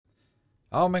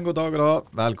Ja, men god dag.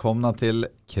 Välkomna till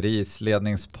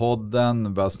Krisledningspodden. Vi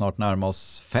börjar snart närma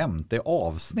oss 50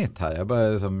 avsnitt här.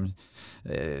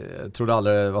 Jag trodde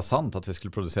aldrig det var sant att vi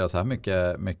skulle producera så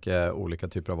här mycket olika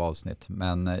typer av avsnitt.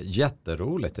 Men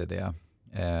jätteroligt är det.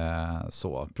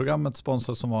 Programmet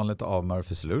sponsras som vanligt av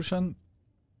Murphy Solution.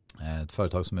 Ett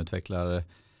företag som utvecklar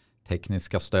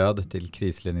tekniska stöd till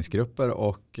krisledningsgrupper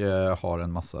och har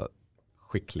en massa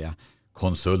skickliga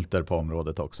konsulter på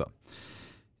området också.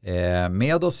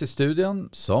 Med oss i studion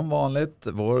som vanligt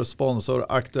vår sponsor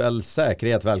Aktuell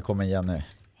Säkerhet. Välkommen Jenny.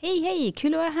 Hej,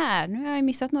 kul att vara här. Nu har jag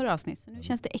missat några avsnitt så nu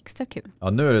känns det extra kul. Ja,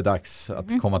 nu är det dags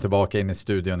att komma tillbaka in i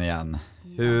studion igen.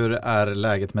 Hur är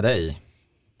läget med dig?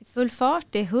 Det är full fart,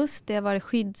 det är höst, det har varit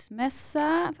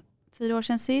skyddsmässa 4 år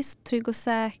sedan sist, trygg och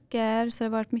säker. Så det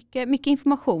har varit mycket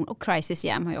information och Crisis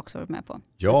Jam har jag också varit med på.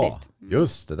 Ja,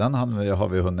 just det. Den har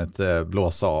vi hunnit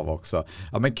blåsa av också.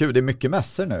 Ja, men kul, det är mycket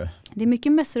mässor nu. Det är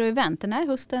mycket mässor och event den här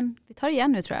hösten. Vi tar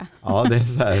igen nu tror jag. Ja, det är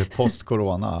så här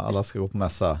post-corona. Alla ska gå på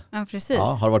mässa. Ja, precis. Ja,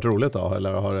 har det varit roligt då?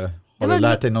 Eller har du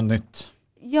lärt dig något nytt?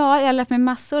 Ja, jag har lärt mig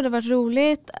massor. Det har varit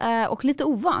roligt och lite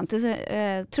ovant.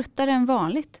 Tröttare än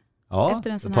vanligt. Ja,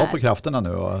 ta på krafterna nu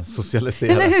och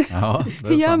socialisera. Eller hur? Ja,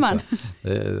 hur gör man?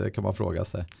 Det kan man fråga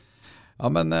sig. Ja,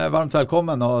 men varmt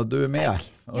välkommen och du är med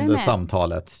under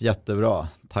samtalet. Jättebra.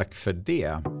 Tack för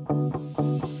det.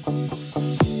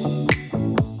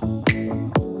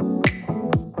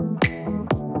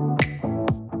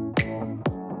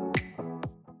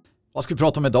 Vad ska vi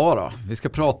prata om idag då? Vi ska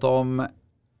prata om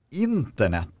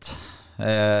internet. Jag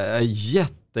är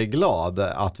jätteglad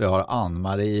att vi har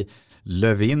Ann-Marie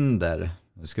Lövinder.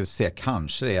 Nu ska vi se,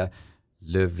 kanske det är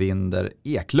Lövinder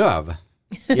Eklöv.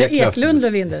 Eklund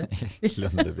Lövinder.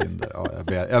 Eklund Lövinder.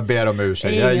 Ja, jag ber om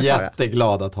ursäkt. Jag är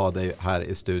jätteglad att ha dig här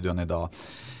i studion idag.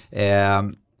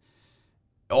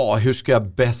 Hur ska jag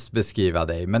bäst beskriva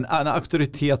dig? Men en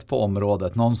auktoritet på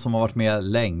området. Någon som har varit med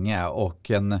länge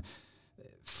och en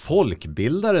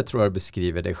folkbildare tror jag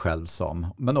beskriver dig själv som,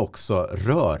 men också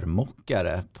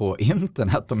rörmokare på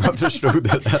internet om jag förstod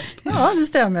det rätt. Ja, det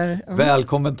stämmer.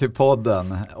 Välkommen till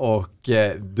podden och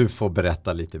du får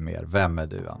berätta lite mer. Vem är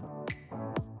du, Ann?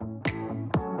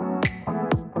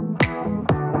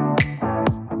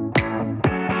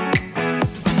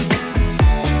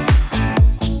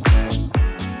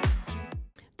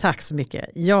 Tack så mycket.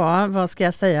 Ja, vad ska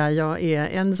jag säga? Jag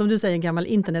är som du säger, en gammal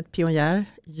internetpionjär.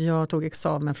 Jag tog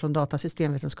examen från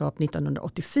datasystemvetenskap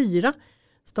 1984.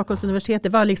 Stockholms universitet, det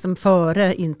var liksom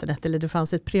före internet, eller det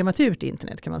fanns ett prematurt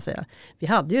internet kan man säga. Vi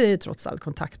hade ju trots allt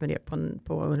kontakt med det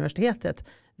på universitetet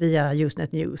via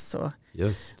Usenet News och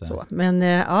så.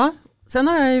 Men sen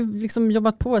har jag liksom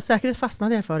jobbat på, säkerhet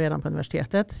fastnade jag för redan på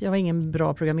universitetet. Jag var ingen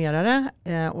bra programmerare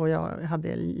och jag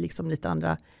hade liksom lite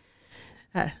andra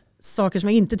saker som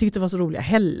jag inte tyckte var så roliga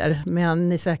heller.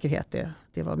 Men i säkerhet,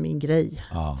 det var min grej.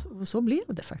 Ja. Och så blev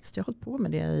det faktiskt. Jag har hållit på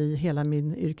med det i hela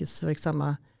min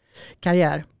yrkesverksamma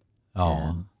karriär.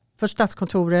 Ja. Först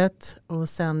Statskontoret och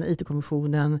sen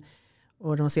IT-kommissionen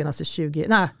och de senaste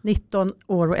 19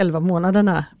 år och 11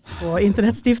 månaderna på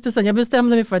Internetstiftelsen. Jag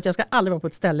bestämde mig för att jag ska aldrig vara på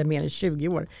ett ställe mer än 20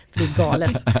 år. För det är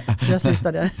galet. Så jag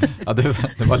slutade. Ja,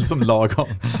 det var liksom lagom.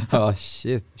 Ja,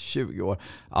 shit, 20 år.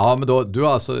 Ja, men då, du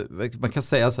har alltså, man kan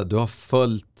säga så att du har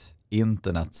följt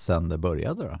internet sedan det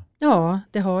började då? Ja,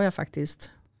 det har jag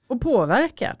faktiskt. Och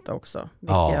påverkat också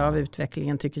mycket av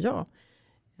utvecklingen tycker jag.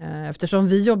 Eftersom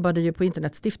vi jobbade ju på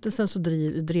Internetstiftelsen så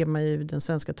drev man ju den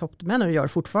svenska toppdomänen och gör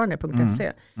fortfarande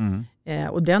 .se.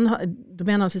 Och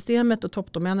domänsystemet och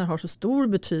toppdomänen har så stor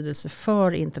betydelse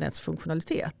för internets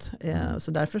funktionalitet.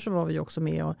 Så därför så var vi också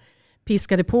med och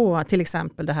piskade på till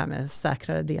exempel det här med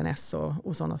säkrare DNS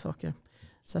och sådana saker.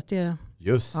 Så att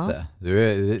Just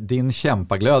det. Din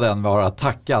kämpaglöd var att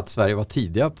tacka att Sverige var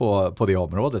tidiga på det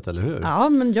området, eller hur? Ja,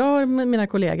 men jag och mina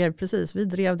kollegor, precis. Vi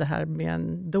drev det här med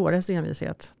en dåres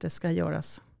envishet. Det ska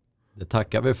göras. Det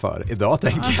tackar vi för idag,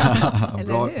 tänker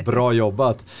jag. Bra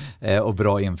jobbat och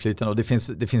bra inflytande. Och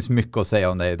det finns mycket att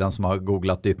säga om dig. Den som har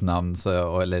googlat ditt namn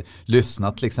eller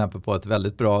lyssnat till exempel på ett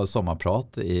väldigt bra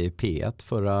sommarprat i P1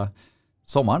 förra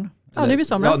sommaren. Ja, nu i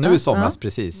somras. Ja, nu i somras,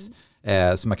 precis.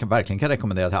 Så man verkligen kan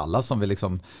rekommendera till alla som vill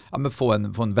liksom, få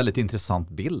en väldigt intressant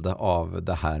bild av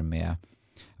det här med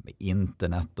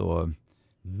internet och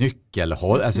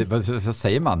nyckelhåll, alltså, vad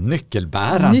säger man?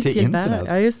 Nyckelbäraren till internet.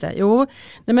 Ja, just det. Jo,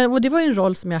 och det var en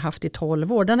roll som jag haft i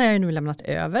 12 år. Den har jag nu lämnat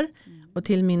över. Och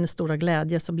till min stora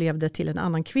glädje så blev det till en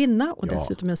annan kvinna och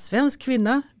dessutom en svensk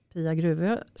kvinna, Pia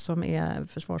Gruvö, som är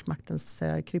Försvarsmaktens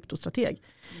kryptostrateg.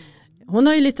 Hon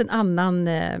har ju lite en annan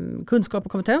kunskap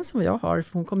och kompetens som jag har.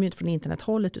 För hon kommer ju inte från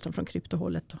internethållet utan från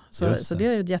kryptohållet. Så det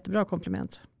är ett jättebra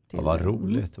komplement till. Vad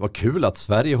roligt. Vad kul att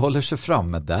Sverige håller sig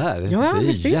framme där. Ja, det är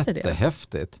visst är det.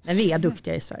 jättehäftigt. Men vi är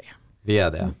duktiga i Sverige. Vi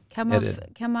är det.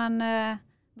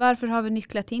 Varför har vi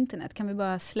nycklar till internet? Kan vi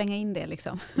bara slänga in det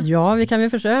liksom? Ja, vi kan väl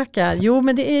försöka. Jo,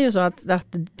 men det är ju så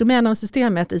att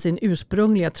domännamnsystemet i sin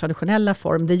ursprungliga traditionella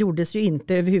form, det gjordes ju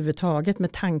inte överhuvudtaget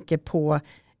med tanke på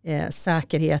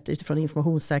säkerhet utifrån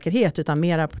informationssäkerhet, utan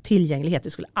mera på tillgänglighet.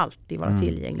 Det skulle alltid vara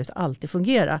tillgängligt och alltid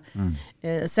fungera.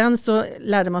 Sen så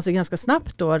lärde man sig ganska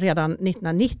snabbt då, redan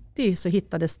 1990 så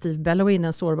hittade Steve Bellowin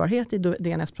en sårbarhet i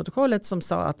DNS-protokollet som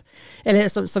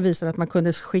som visade att man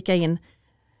kunde skicka in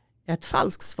ett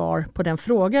falskt svar på den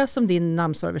fråga som din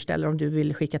namnserver ställer, om du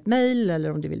vill skicka ett mejl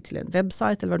eller om du vill till en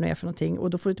webbsajt eller vad det är för någonting, och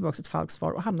då får du tillbaka ett falskt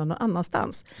svar och hamnar någon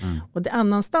annanstans. Och det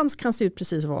annanstans kan se ut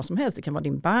precis vad som helst. Det kan vara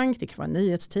din bank, det kan vara en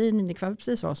nyhetstidning, det kan vara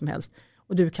precis vad som helst.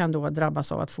 Och du kan då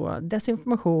drabbas av att få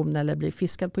desinformation eller bli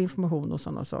fiskad på information och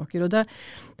sådana saker. Och det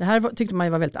här tyckte man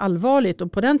ju var väldigt allvarligt,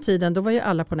 och på den tiden då var ju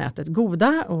alla på nätet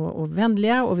goda och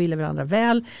vänliga och ville varandra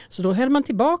väl. Så då höll man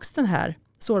tillbaks den här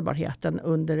sårbarheten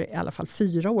under i alla fall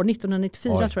 4 år.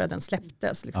 1994 tror jag den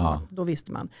släpptes. Liksom. Då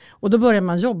visste man. Och då började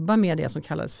man jobba med det som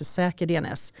kallades för säker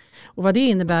DNS. Och vad det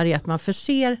innebär är att man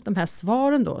förser de här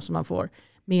svaren då som man får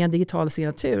med en digital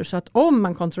signatur. Så att om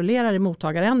man kontrollerar i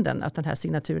mottagaränden att den här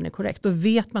signaturen är korrekt, då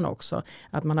vet man också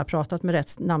att man har pratat med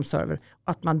rätt namnserver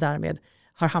och att man därmed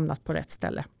har hamnat på rätt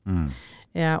ställe.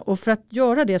 Och för att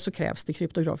göra det så krävs det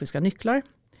kryptografiska nycklar.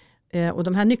 Och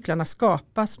de här nycklarna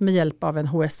skapas med hjälp av en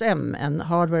HSM, en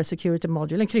Hardware Security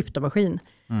Module, en kryptomaskin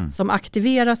som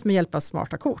aktiveras med hjälp av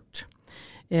smarta kort.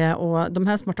 Och de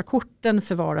här smarta korten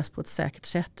förvaras på ett säkert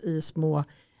sätt i små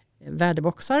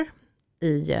värdeboxar,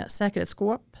 i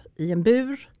säkerhetsskåp, i en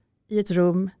bur, i ett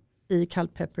rum, i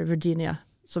Culpeper, Virginia.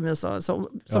 Som jag sa,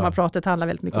 sommarpratet handlar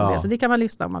väldigt mycket om det. Så det kan man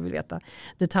lyssna om man vill veta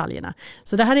detaljerna.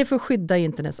 Så det här är för att skydda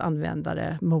internets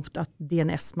användare mot att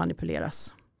DNS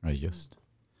manipuleras. Ja, just.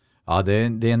 Ja, det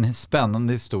är en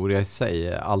spännande historia i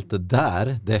sig. Allt det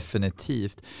där,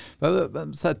 definitivt.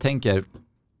 Så jag tänker,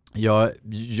 jag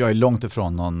är långt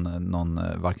ifrån någon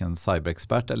varken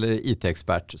cyberexpert eller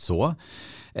IT-expert så.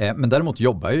 Men däremot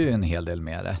jobbar jag ju en hel del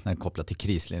med det när det kopplat till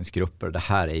krisledningsgrupper. Det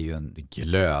här är ju en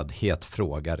glödhet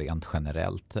fråga rent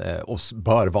generellt. Och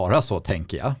bör vara så,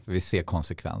 tänker jag. Vi ser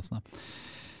konsekvenserna.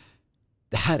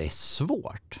 Det här är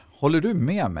svårt. Håller du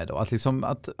med mig då?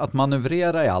 Att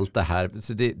manövrera i allt det här,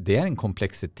 så det är en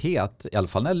komplexitet, i alla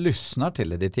fall när jag lyssnar till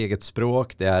det. Det är ett eget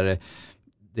språk, det är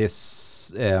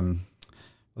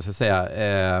vad ska jag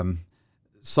säga,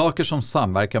 saker som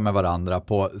samverkar med varandra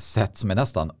på sätt som är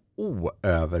nästan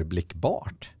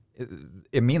oöverblickbart.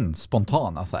 Är min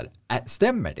spontana så här,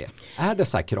 stämmer det? Är det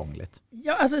så här krångligt?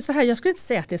 Ja, alltså så här, jag skulle inte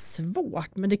säga att det är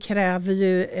svårt, men det kräver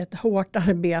ju ett hårt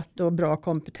arbete och bra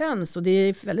kompetens, och det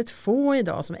är väldigt få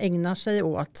idag som ägnar sig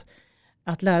åt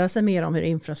att lära sig mer om hur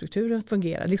infrastrukturen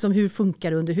fungerar. Liksom hur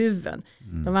funkar det under huven?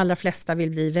 De allra flesta vill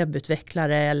bli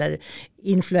webbutvecklare eller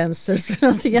influencers eller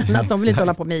någonting annat. De vill inte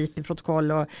hålla på med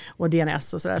IP-protokoll och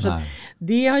DNS och sådär. Så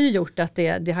det har ju gjort att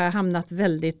det har hamnat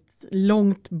väldigt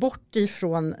långt bort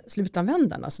ifrån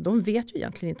slutanvändarna. Så de vet ju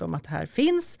egentligen inte om att det här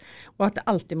finns och att det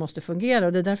alltid måste fungera.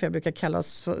 Och det är därför jag brukar kalla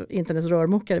oss för internets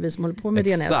rörmokare, vi som håller på med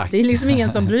DNS. Det är liksom ingen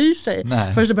som bryr sig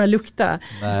förrän det börjar lukta.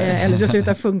 Eller det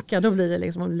slutar funka, då blir det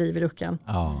liksom liv i luckan.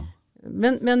 Ja.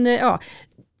 Men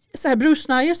så här, Bruce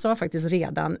Schneier sa faktiskt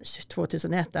redan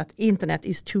 2001 att internet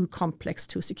is too complex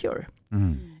to secure.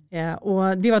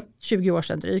 Och det var 20 år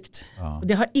sedan drygt. Och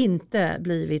det har inte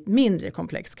blivit mindre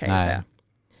komplext, kan jag säga.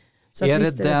 Så är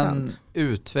det den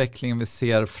utvecklingen vi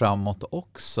ser framåt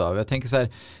också? Jag tänker så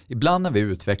här, ibland när vi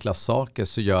utvecklar saker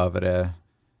så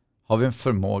har vi en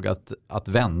förmåga att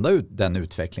vända ut den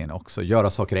utvecklingen också. Göra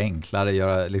saker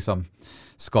enklare,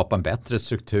 skapa en bättre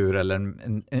struktur eller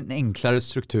en enklare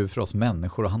struktur för oss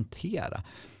människor att hantera.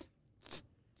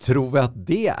 Tror vi att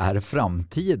det är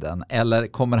framtiden, eller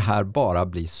kommer det här bara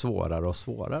bli svårare och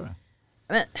svårare?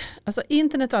 Men, alltså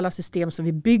internet och alla system som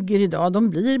vi bygger idag, de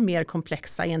blir mer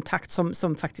komplexa i en takt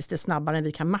som faktiskt är snabbare än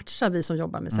vi kan matcha, vi som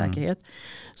jobbar med säkerhet.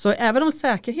 Så även om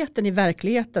säkerheten i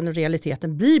verkligheten och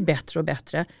realiteten blir bättre och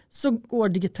bättre, så går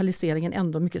digitaliseringen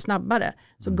ändå mycket snabbare.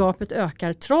 Så gapet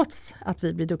ökar trots att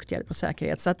vi blir duktigare på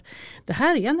säkerhet. Så att det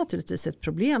här är naturligtvis ett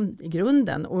problem i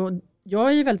grunden, och jag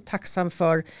är ju väldigt tacksam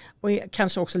för, och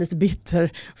kanske också lite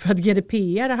bitter, för att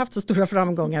GDPR har haft så stora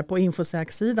framgångar på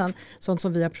Infosec-sidan, sånt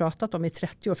som vi har pratat om i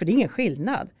 30 år, för det är ingen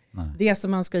skillnad. Det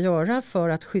som man ska göra för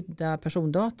att skydda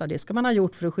persondata, det ska man ha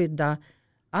gjort för att skydda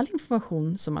all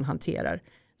information som man hanterar.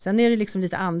 Sen är det liksom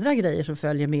lite andra grejer som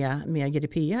följer med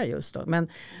GDPR just då. Men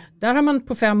där har man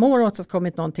på 5 år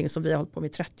åstadkommit någonting som vi har hållit på med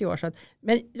i 30 år. Så att,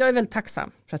 men jag är väldigt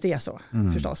tacksam för att det är så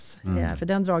förstås. För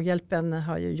den draghjälpen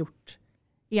har ju gjort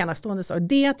enastående saker.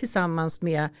 Det tillsammans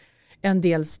med en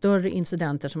del större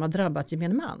incidenter som har drabbat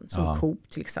gemene man. Som Coop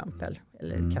till exempel.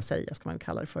 Eller Kaseya ska man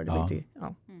kalla det för. Det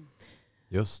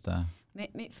Just det. Men,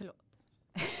 förlåt.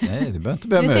 Nej, det behöver inte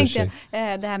börja med ursäkt.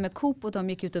 Det här med Coop och de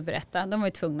gick ut och berättade. De var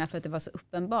ju tvungna för att det var så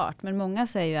uppenbart. Men många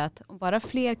säger ju att om bara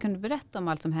fler kunde berätta om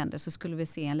allt som händer så skulle vi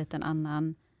se en liten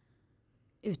annan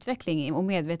utveckling och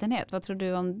medvetenhet. Vad tror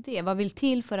du om det? Vad vill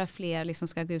till för att fler liksom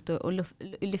ska gå ut och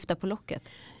lyfta på locket?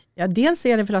 Ja, dels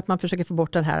är det för att man försöker få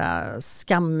bort den här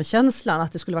skamkänslan.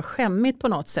 Att det skulle vara skämmigt på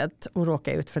något sätt att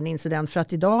råka ut för en incident. För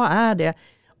att idag är det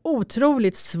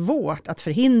otroligt svårt att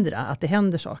förhindra att det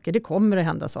händer saker. Det kommer att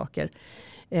hända saker.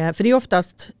 För det är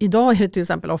oftast, idag är det till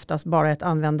exempel oftast bara ett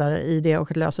användar-ID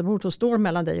och ett lösenord som står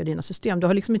mellan dig och dina system. Du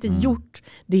har liksom inte gjort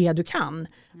det du kan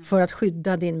för att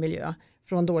skydda din miljö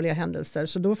från dåliga händelser.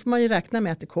 Så då får man ju räkna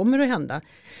med att det kommer att hända.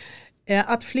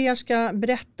 Att fler ska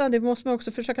berätta, det måste man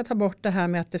också försöka ta bort det här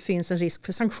med att det finns en risk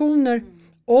för sanktioner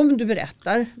om du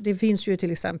berättar. Det finns ju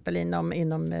till exempel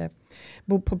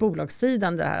på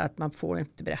bolagssidan det här att man får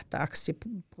inte berätta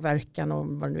aktiepåverkan och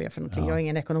vad det nu är för någonting. Jag är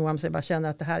ingen ekonom så jag bara känner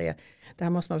att det här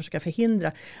måste man försöka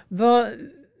förhindra.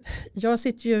 Jag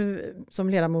sitter ju som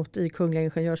ledamot i Kungliga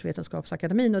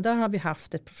Ingenjörsvetenskapsakademin och där har vi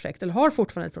haft ett projekt, eller har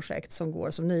fortfarande ett projekt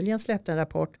som nyligen släppte en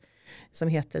rapport som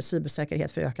heter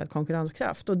Cybersäkerhet för ökad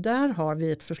konkurrenskraft. Och där har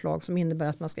vi ett förslag som innebär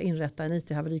att man ska inrätta en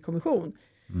IT-haverikommission.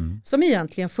 Som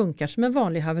egentligen funkar som en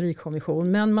vanlig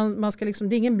haverikommission. Men man ska liksom,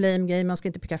 det är ingen blame game, man ska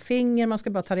inte peka finger, man ska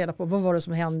bara ta reda på vad var det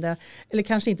som hände. Eller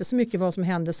kanske inte så mycket vad som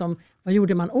hände som vad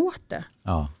gjorde man åt det.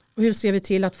 Ja. Och hur ser vi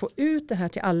till att få ut det här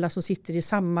till alla som sitter i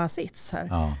samma sits här.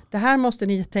 Ja. Det här måste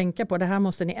ni tänka på, det här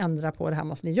måste ni ändra på, det här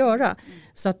måste ni göra.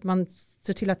 Så att man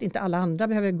ser till att inte alla andra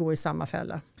behöver gå i samma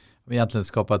fälla. Vi egentligen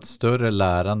skapa ett större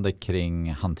lärande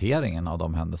kring hanteringen av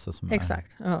de händelser som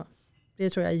Exakt, ja. Det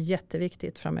tror jag är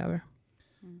jätteviktigt framöver.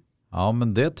 Ja,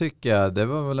 men det tycker jag, det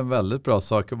var väl en väldigt bra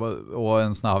sak och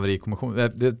en sån här haverikommission.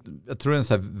 Jag tror det är en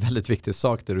så här väldigt viktig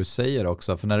sak det du säger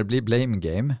också, för när det blir blame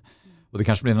game och det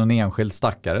kanske blir någon enskild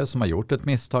stackare som har gjort ett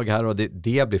misstag här och det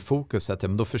blir fokuset, ja,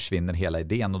 men då försvinner hela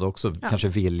idén och då också kanske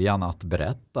viljan att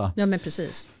berätta. Ja, men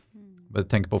precis. Jag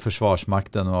tänker på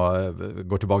Försvarsmakten och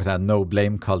går tillbaka till den no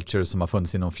blame culture som har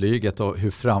funnits inom flyget och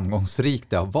hur framgångsrikt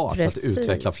det har varit att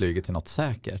utveckla flyget till något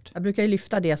säkert. Jag brukar ju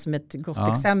lyfta det som ett gott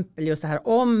exempel just det här.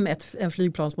 Om en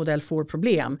flygplansmodell får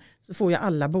problem så får ju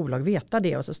alla bolag veta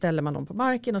det och så ställer man dem på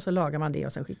marken och så lagar man det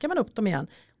och sen skickar man upp dem igen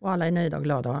och alla är nöjda och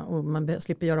glada och man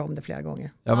slipper göra om det flera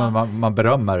gånger. Ja, men man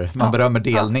berömmer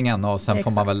delningen och sen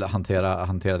får man väl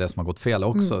hantera det som har gått fel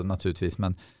också naturligtvis,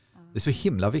 men det är så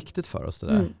himla viktigt för oss det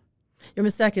där. Ja,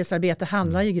 men säkerhetsarbete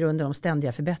handlar ju i grunden om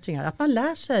ständiga förbättringar. Att man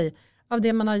lär sig av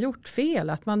det man har gjort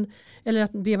fel. Eller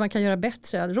att det man kan göra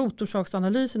bättre.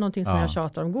 Rotorsaksanalys är någonting som jag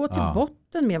tjatar om. Gå till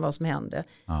botten med vad som hände.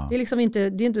 Ja. Det är liksom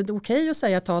inte okej att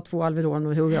säga ta 2 Alvedon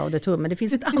och hugga av det tummen. Det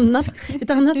finns ett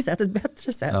annat sätt, ett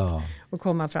bättre sätt att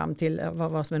komma fram till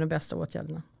vad som är de bästa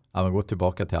åtgärderna. Ja, men gå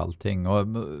tillbaka till allting. Och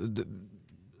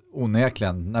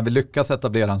onekligen, när vi lyckas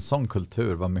etablera en sån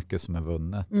kultur, vad mycket som är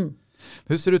vunnet.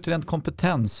 Hur ser det ut rent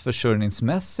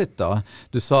kompetensförsörjningsmässigt då?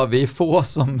 Du sa vi är få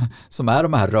som är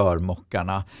de här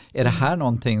rörmockarna. Är det här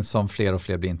någonting som fler och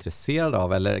fler blir intresserade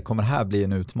av eller kommer det här bli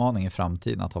en utmaning i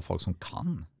framtiden att ha folk som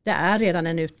kan? Det är redan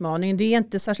en utmaning. Det är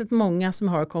inte särskilt många som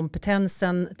har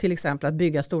kompetensen till exempel att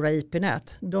bygga stora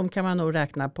IP-nät. De kan man nog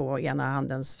räkna på ena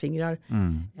handens fingrar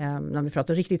när vi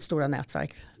pratar riktigt stora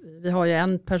nätverk. Vi har ju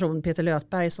en person, Peter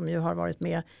Lötberg, som ju har varit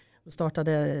med och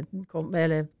startade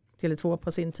Tele2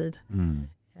 på sin tid.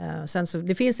 Sen så,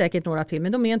 det finns säkert några till,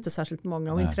 men de är inte särskilt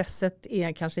många och intresset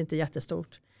är kanske inte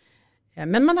jättestort.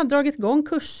 Men man har dragit igång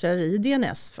kurser i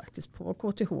DNS faktiskt på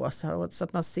KTH så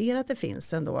att man ser att det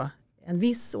finns ändå en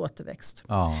viss återväxt.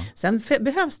 Ja. Sen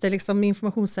behövs det liksom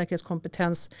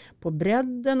informationssäkerhetskompetens på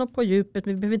bredden och på djupet.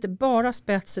 Men vi behöver inte bara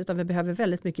spets utan vi behöver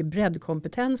väldigt mycket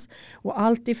breddkompetens och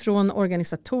allt ifrån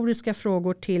organisatoriska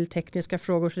frågor till tekniska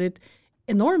frågor. Så det är ett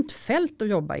enormt fält att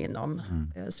jobba inom.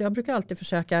 Så jag brukar alltid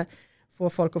försöka få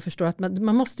folk att förstå att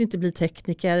man måste inte bli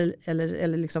tekniker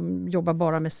eller liksom jobba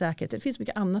bara med säkerhet. Det finns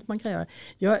mycket annat man kan göra.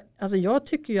 Jag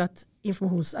tycker ju att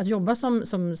att jobba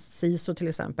som CISO till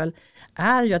exempel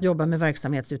är ju att jobba med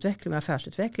verksamhetsutveckling och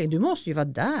affärsutveckling. Du måste ju vara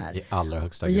där i allra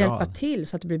högsta och grad. Hjälpa till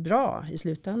så att det blir bra i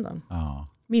slutändan. Ja.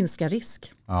 Minska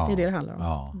risk. Ja. Det är det handlar om.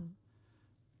 Ja.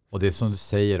 Och det är som du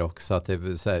säger också att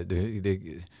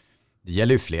Det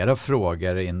gäller ju flera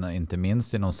frågor, inte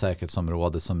minst inom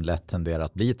säkerhetsområdet som lätt tenderar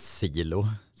att bli ett silo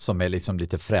som är liksom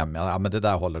lite främjande. Ja, men det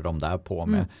där håller de där på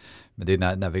med. Men det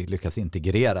är när vi lyckas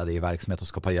integrera det i verksamhet och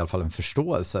skapa i alla fall en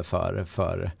förståelse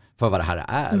för vad det här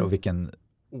är och vilken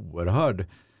oerhörd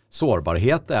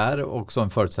sårbarhet det är och också en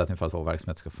förutsättning för att vår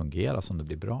verksamhet ska fungera som det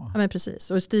blir bra. Ja, men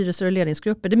precis. Och i styrelser och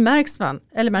ledningsgrupper, det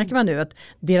märker man nu att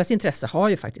deras intresse har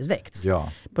ju faktiskt växt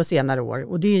på senare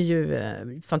år. Och det är ju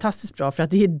fantastiskt bra för att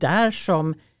det är där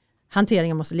som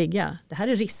hanteringen måste ligga. Det här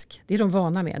är risk, det är de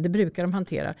vana med, det brukar de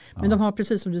hantera. Men de har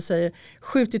precis som du säger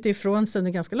skjutit ifrån sig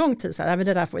under ganska lång tid. Så här,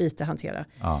 det där får IT hantera.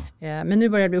 Ja. Men nu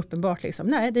börjar det bli uppenbart. Liksom.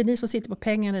 Nej, det är ni som sitter på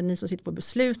pengarna, det är ni som sitter på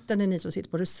besluten, det är ni som sitter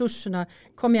på resurserna.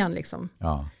 Kom igen liksom.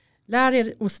 Ja. Lär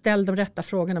er och ställ de rätta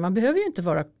frågorna. Man behöver ju inte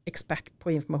vara expert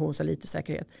på informations- och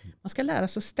IT-säkerhet. Man ska lära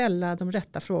sig att ställa de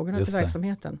rätta frågorna till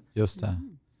verksamheten. Just det.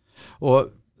 Och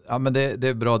ja, men det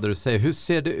är bra det du säger. Hur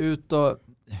ser det ut då?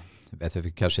 Jag vet att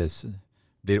det kanske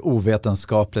blir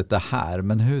ovetenskapligt det här.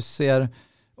 Men hur ser,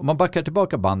 om man backar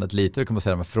tillbaka bandet lite, kan man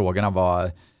säga att frågorna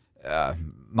var,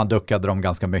 man duckade dem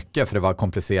ganska mycket för det var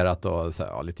komplicerat och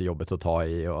så, lite jobbigt att ta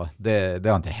i och det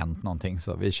har inte hänt någonting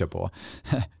så vi kör på.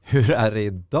 Hur är det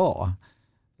idag?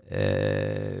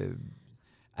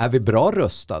 Är vi bra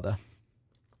rustade?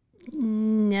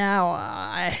 Ja,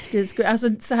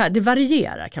 det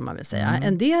varierar kan man väl säga.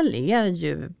 En del är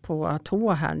ju på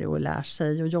tå här nu och lär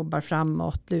sig och jobbar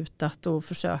framåt, lutat och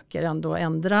försöker ändå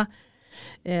ändra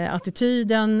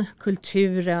attityden,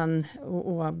 kulturen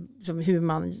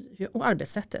och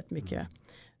arbetssättet mycket.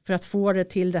 För att få det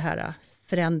till det här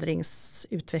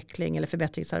förändringsutveckling eller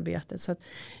förbättringsarbetet. Så att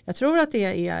jag tror att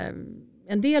det är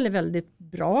en del är väldigt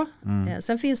bra.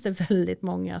 Sen finns det väldigt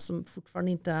många som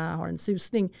fortfarande inte har en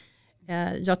susning.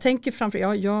 Jag tänker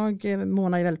jag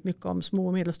månar ju väldigt mycket om små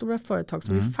och medelstora företag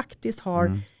som vi faktiskt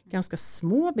har ganska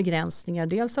små begränsningar.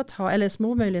 Dels eller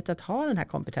små möjligheter att ha den här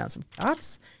kompetensen på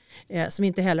plats. Som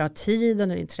inte heller har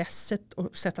tiden eller intresset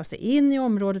att sätta sig in i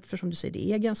området för som du säger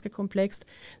det är ganska komplext.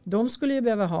 De skulle ju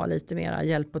behöva ha lite mer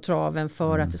hjälp på traven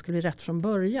för att det skulle bli rätt från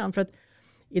början. För att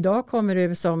idag kommer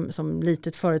du som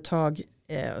litet företag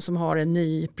som har en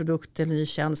ny produkt eller ny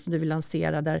tjänst som du vill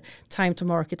lansera där time to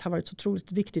market har varit så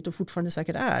otroligt viktigt och fortfarande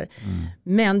säkert är.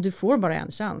 Men du får bara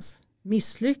en chans.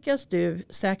 Misslyckas du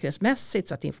säkerhetsmässigt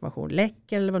så att information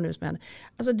läcker eller vad nu som händer.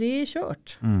 Alltså det är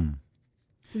kört.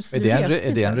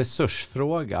 Är det en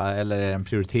resursfråga eller är det en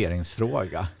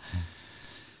prioriteringsfråga?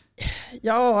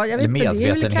 Ja, jag vet inte. Det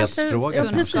är väl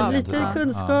kanske lite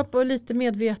kunskap och lite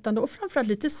medvetande och framförallt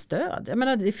lite stöd. Jag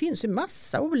menar, det finns ju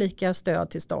massa olika stöd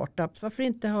till startups. Varför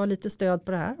inte ha lite stöd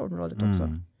på det här området också?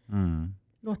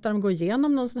 Låta dem gå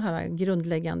igenom någon sån här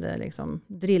grundläggande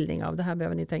drillning av det här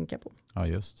behöver ni tänka på. Ja,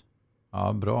 just.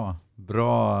 Ja,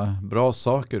 bra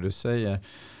saker du säger.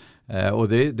 Och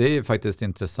det är faktiskt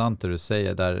intressant det du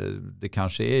säger där det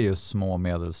kanske är just små och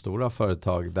medelstora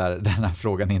företag där den här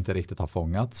frågan inte riktigt har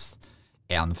fångats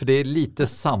än. För det är lite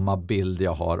samma bild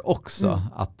jag har också.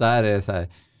 Att där är så här,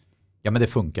 ja men det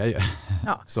funkar ju.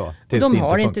 Ja. Så, de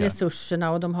har inte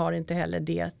resurserna och de har inte heller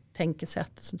det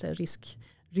tänkesättet som säger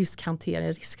riskhantering,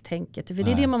 risktänket. För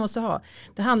det är det man måste ha.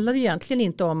 Det handlar egentligen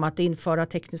inte om att införa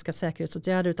tekniska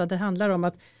säkerhetsåtgärder utan det handlar om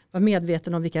att vara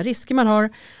medveten om vilka risker man har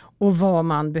och vad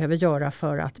man behöver göra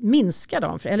för att minska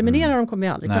dem. För eliminera dem kommer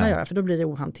vi aldrig kunna göra för då blir det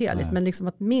ohanterligt. Men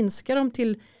att minska dem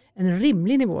till en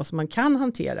rimlig nivå som man kan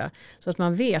hantera så att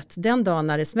man vet den dagen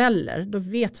när det smäller då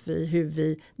vet vi hur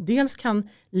vi dels kan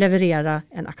leverera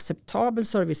en acceptabel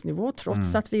servicenivå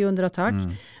trots att vi är under attack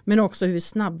men också hur vi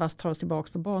snabbast tar oss tillbaka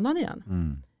på banan igen.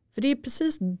 För det är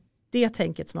precis det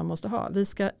tänket som man måste ha. Vi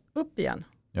ska upp igen.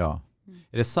 Ja.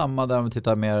 Är det samma där om vi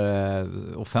tittar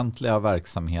mer offentliga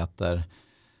verksamheter?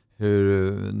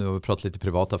 Nu har vi pratat lite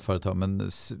privata företag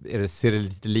men ser det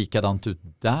lite likadant ut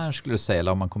där skulle du säga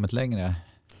eller har man kommit längre?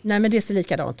 Nej men det ser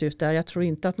likadant ut där. Jag tror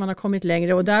inte att man har kommit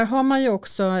längre och där har man ju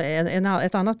också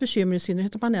ett annat bekymmer i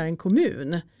synnerhet om man är en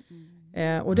kommun.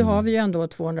 Och det har vi ju ändå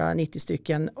 290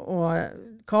 stycken och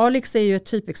Kalix är ju ett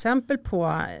typexempel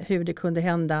på hur det kunde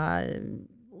hända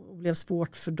och blev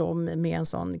svårt för dem med en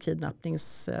sån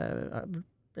kidnappnings-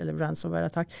 eller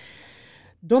ransomware-attack.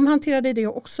 De hanterade det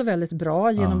också väldigt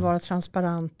bra genom att vara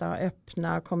transparenta,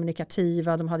 öppna,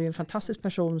 kommunikativa. De hade ju en fantastisk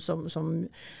person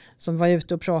som var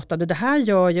ute och pratade. Det här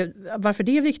gör ju, varför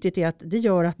det är viktigt är att det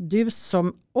gör att du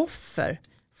som offer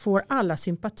får alla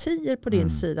sympatier på din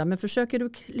sida. Men försöker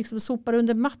du sopa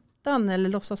under mattan mattan eller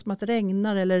låtsas som att det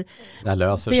regnar eller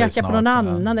peka på någon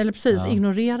annan eller precis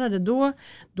ignorera det,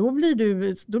 då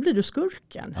blir du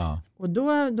skurken. Ja. Och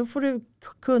då får du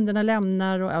kunderna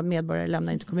lämnar och medborgare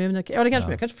lämnar inte kommunen. Ja, det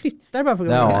kanske flyttar bara på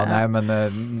grund av det. Nej, men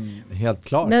helt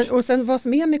klart. Och sen vad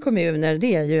som är med kommuner,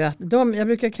 det är ju att jag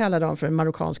brukar kalla dem för en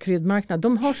marockansk kryddmarknad.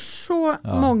 De har så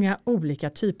många olika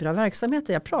typer av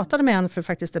verksamheter. Jag pratade med en för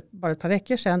faktiskt bara ett par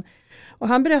veckor sedan och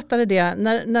han berättade det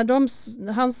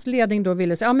när hans ledning då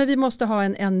ville säga men vi måste ha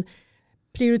en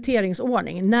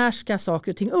prioriteringsordning. När ska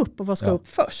saker och ting upp och vad ska upp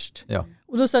först? Ja.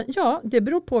 Och då sa det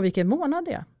beror på vilken månad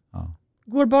det är. Ja.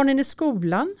 Går barnen i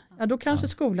skolan? Ja, då kanske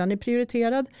skolan är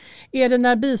prioriterad. Är det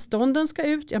när bistånden ska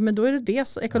ut? Ja, men då är det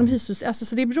så. Ekonomisystem. Alltså,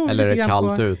 så det beror eller lite grann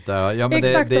på... Eller är det kallt ute? Ja, men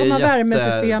exakt, det är de har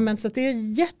värmesystemen. Så det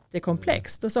är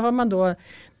jättekomplext. Och så har man då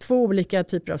 2 olika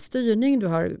typer av styrning. Du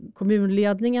har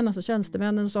kommunledningen, alltså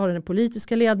tjänstemännen. Och så har du den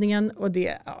politiska ledningen. Och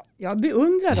jag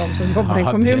beundrar dem som jobbar i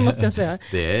en kommun, måste jag säga.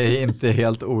 Det är inte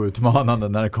helt outmanande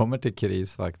när det kommer till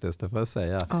kris faktiskt, det får jag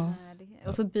säga. Ja.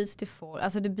 Och så byts det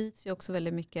alltså det byts ju också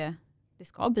väldigt mycket. Det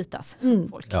ska bytas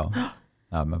folk.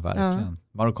 Ja, men verkligen.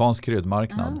 Marockansk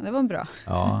kryddmarknad. Ja, det var bra.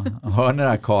 Ja, hör ni det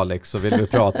här Kalix så vill vi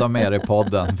prata med er i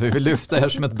podden. Vi vill lyfta er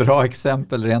som ett bra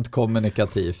exempel rent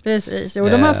kommunikativt. Precis, och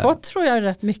de har fått tror jag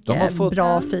rätt mycket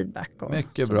bra feedback.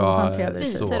 Mycket bra.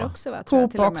 Priser också va?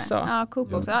 Coop också. Ja,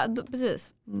 Coop också. Ja, precis.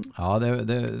 Ja,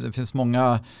 det finns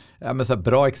många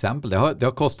bra exempel. Det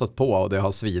har kostat på och det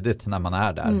har svidit när man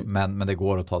är där. Men det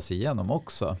går att ta sig igenom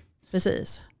också.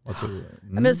 Precis.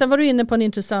 Men sen var du inne på en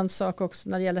intressant sak också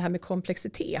när det gäller det här med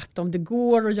komplexitet. Om det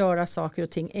går att göra saker och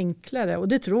ting enklare, och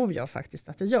det tror jag faktiskt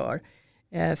att det gör.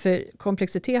 För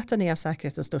komplexiteten är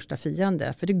säkerhetens största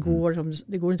fiende. För det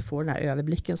går inte att få den här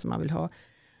överblicken som man vill ha.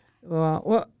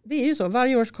 Och det är ju så,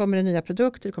 varje år så kommer det nya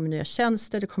produkter, det kommer nya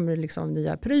tjänster, det kommer liksom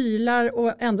nya prylar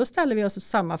och ändå ställer vi oss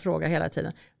samma fråga hela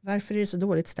tiden. Varför är det så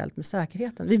dåligt ställt med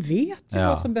säkerheten? Vi vet ju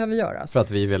vad som behöver göras. För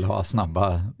att vi vill ha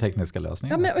snabba tekniska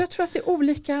lösningar. Ja, men jag tror att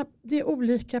det är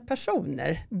olika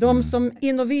personer. De som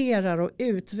innoverar och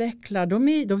utvecklar,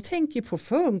 de tänker på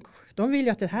funk. De vill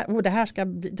ju att det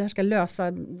här ska lösa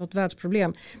något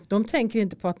världsproblem. De tänker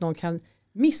inte på att någon kan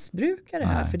missbruka det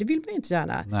här, för det vill man ju inte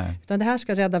gärna. Nej. Utan det här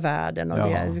ska rädda världen och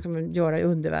det liksom göra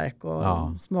underverk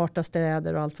och smarta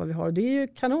städer och allt vad vi har. Och det är ju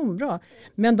kanonbra.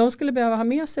 Men de skulle behöva ha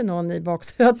med sig någon i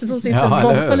baksätet som sitter och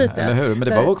bromsar lite. Eller hur? Men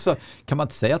det var också, kan man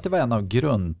inte säga att det var en av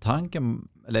grundtanken,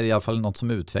 eller i alla fall något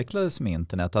som utvecklades med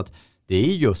internet, att det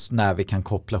är just när vi kan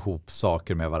koppla ihop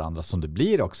saker med varandra som det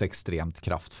blir också extremt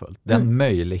kraftfullt. Den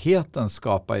möjligheten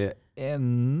skapar ju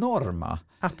enorma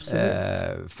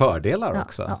fördelar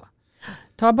också. Ja.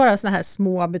 Ta bara såna här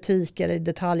små butiker i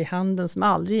detaljhandeln som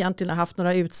aldrig egentligen har haft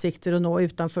några utsikter att nå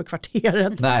utanför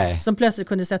kvarteret. Nej. Som plötsligt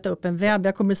kunde sätta upp en webb.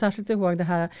 Jag kommer särskilt ihåg det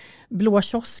här blå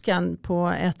kiosken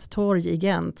på ett torg i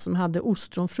Gent som hade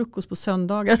ostronfrukost på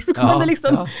söndagar. Så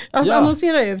kunde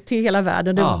annonsera ut till hela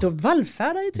världen. Då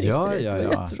vallfärdade ju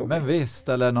turister dit. Men visst,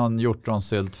 eller någon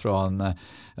hjortronsylt från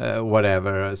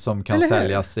whatever som kan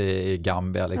säljas i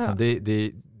Gambia. Liksom.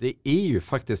 Det är ju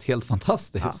faktiskt helt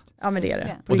fantastiskt. Ja, men det är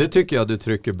det. Och det tycker jag du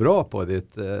trycker bra på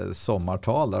ditt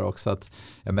sommartal där också. Att,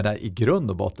 jag menar, i grund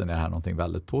och botten är det här någonting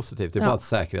väldigt positivt. Det är bara att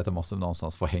säkerheten måste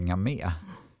någonstans få hänga med.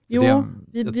 Jo,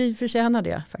 vi förtjänar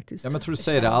det faktiskt. Ja, men tror du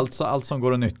säger det. Allt som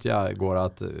går att nyttja går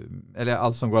att, eller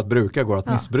allt som går att bruka går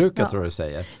att missbruka, tror du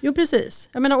säger. Jo, precis.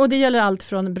 Jag menar, och det gäller allt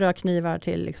från brödknivar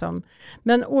till liksom.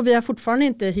 Och vi har fortfarande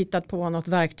inte hittat på något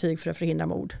verktyg för att förhindra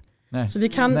mord. Nej. Så vi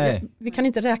kan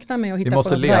inte räkna med att hitta på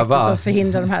något verktyg som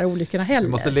förhindrar de här olyckorna heller.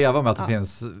 Vi måste leva med att det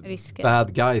finns risker.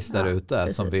 Bad guys där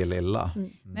ute som vill illa.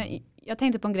 Men jag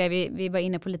tänkte på en grej vi var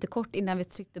inne på lite kort innan vi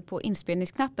tryckte på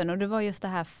inspelningsknappen, och det var just det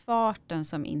här farten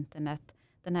som internet,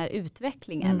 den här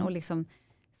utvecklingen och liksom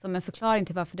som en förklaring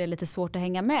till varför det är lite svårt att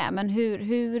hänga med. Men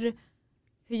hur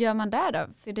gör man där då?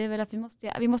 För det är väl att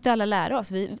vi måste alla lära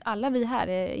oss. Alla vi här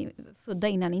är födda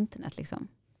innan internet liksom.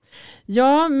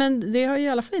 Ja, men det har ju i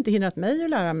alla fall inte hindrat mig att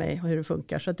lära mig hur det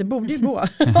funkar, så att det borde ju gå.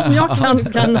 Om jag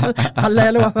kan alla,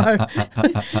 jag lovar.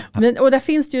 Och där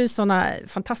finns det ju sådana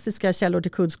fantastiska källor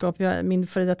till kunskap. Min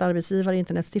före detta arbetsgivare,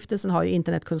 Internetstiftelsen, har ju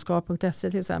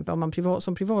internetkunskap.se till exempel. Om man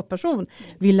som privatperson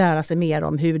vill lära sig mer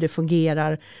om hur det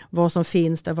fungerar, vad som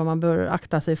finns där, vad man bör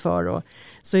akta sig för,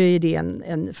 så är det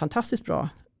en fantastiskt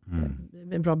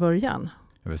en bra början.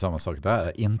 Det är samma sak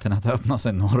där. Internet öppnar så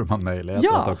enorma möjligheter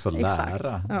att också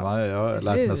lära. Ja. Jag har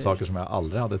lärt mig saker som jag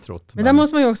aldrig hade trott. Men där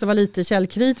måste man ju också vara lite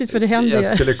källkritisk, för det händer.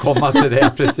 Jag skulle komma till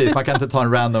det, precis. Man kan inte ta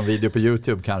en random video på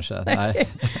YouTube kanske. Nej.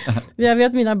 Jag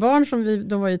vet mina barn,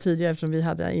 de var ju tidiga eftersom vi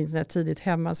hade internet tidigt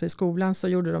hemma. Så i skolan så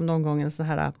gjorde de någon gång en så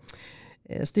här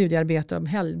studiearbete om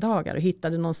helgdagar och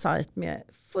hittade någon sajt med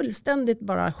fullständigt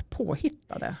bara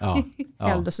påhittade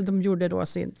helgdagar. Så de gjorde då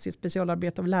sitt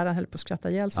specialarbete och läraren höll på att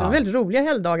skratta ihjäl. Så det var väldigt roliga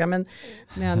helgdagar men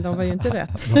de var ju inte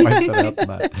rätt. De var inte rätt,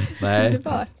 nej.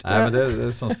 Men det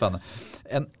är så spännande.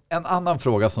 En annan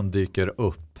fråga som dyker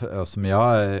upp som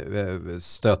jag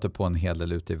stöter på en hel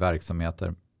del ute i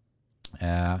verksamheter.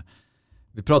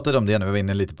 Vi pratade om det när vi var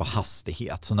inne lite på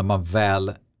hastighet. Så när man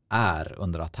väl är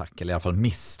under attack eller i alla fall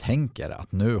misstänker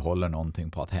att nu håller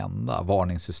någonting på att hända.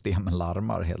 Varningssystemen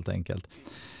larmar helt enkelt.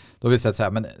 Då vill jag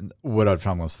säga men en oerhörd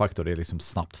framgångsfaktor är liksom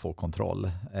snabbt få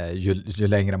kontroll. Ju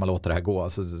längre man låter det här gå,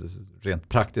 alltså rent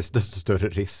praktiskt desto större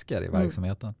risker i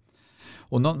verksamheten.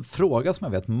 Och någon fråga som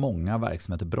jag vet många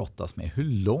verksamheter brottas med, hur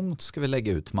långt ska vi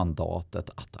lägga ut mandatet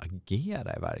att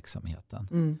agera i verksamheten?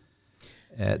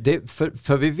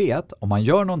 För vi vet, om man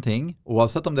gör någonting,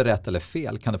 oavsett om det är rätt eller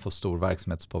fel, kan det få stor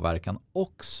verksamhetspåverkan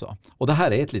också. Och det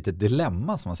här är ett litet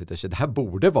dilemma som man sitter och säger. Det här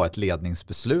borde vara ett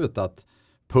ledningsbeslut att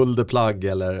pull the plug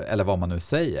eller vad man nu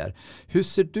säger. Hur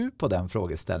ser du på den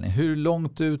frågeställningen? Hur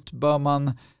långt ut bör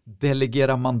man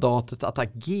delegera mandatet att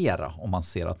agera om man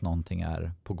ser att någonting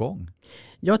är på gång?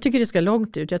 Jag tycker det ska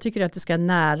långt ut. Jag tycker att det ska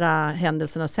nära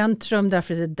händelsernas centrum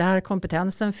därför att det är där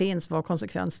kompetensen finns, vad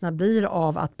konsekvenserna blir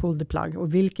av att pull the plug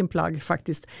och vilken plug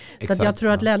faktiskt. Exakt, så att jag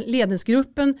tror att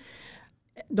ledningsgruppen,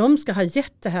 de ska ha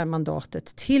gett det här mandatet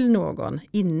till någon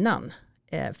innan.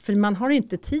 För man har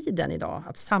inte tiden idag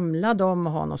att samla dem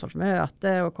och ha någon sorts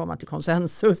möte och komma till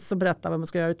konsensus och berätta vad man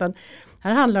ska göra. Utan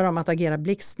här handlar det om att agera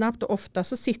blixtsnabbt och ofta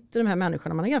så sitter de här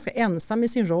människorna, man är ganska ensam i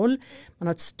sin roll. Man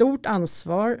har ett stort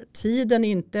ansvar, tiden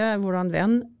är inte våran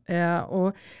vän.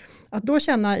 Och att då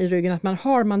känna i ryggen att man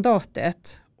har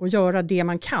mandatet och göra det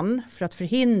man kan för att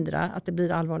förhindra att det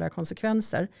blir allvarliga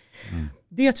konsekvenser.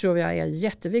 Det tror jag är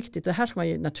jätteviktigt. Det här ska man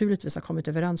ju naturligtvis ha kommit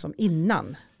överens om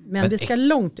innan. Men det ska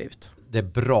långt ut. Det är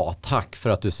bra, tack för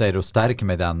att du säger och stärker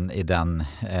mig i den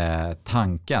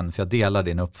tanken. För jag delar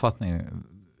din uppfattning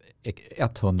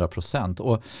 100%.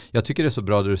 Och jag tycker det är så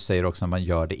bra det du säger också när man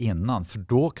gör det innan. För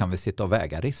då kan vi sitta och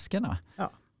väga riskerna.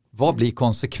 Ja. Vad blir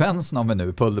konsekvenserna om vi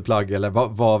nu pull the plug eller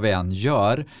vad vi än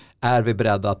gör? Är vi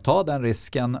beredda att ta den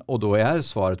risken? Och då är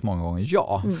svaret många gånger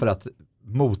ja. För att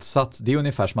motsats, det är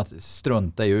ungefär som att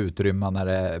strunta i att utrymma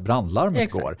när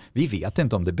brandlarmet går. Vi vet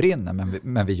inte om det brinner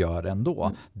men vi gör det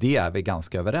ändå. Det är vi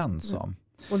ganska överens om.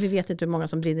 Och vi vet inte hur många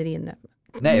som brinner inne.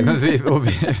 Nej, men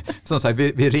som sagt,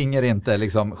 vi ringer inte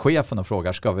liksom chefen och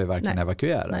frågar ska vi verkligen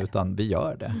evakuera utan vi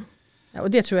gör det. Ja,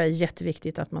 och det tror jag är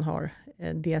jätteviktigt att man har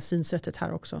det synsättet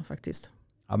här också faktiskt.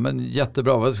 Ja, men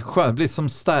jättebra. Skönt, blir som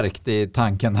stärkt i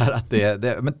tanken här att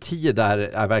men tid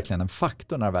är verkligen en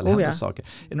faktor när det väl händer saker.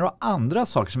 Är det några andra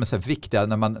saker som är så viktiga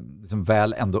när man liksom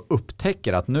väl ändå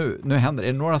upptäcker att nu händer?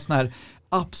 Är det några sådana här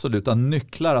absoluta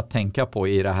nycklar att tänka på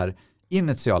i det här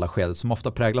initiala skedet som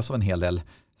ofta präglas av en hel del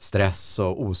stress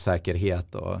och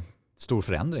osäkerhet och stor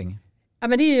förändring? Ja,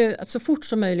 men det är ju att så fort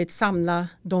som möjligt samla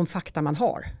de fakta man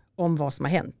har om vad som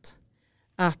har hänt.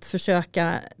 Att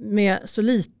försöka med så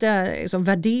lite liksom,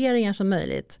 värderingar som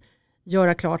möjligt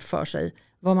göra klart för sig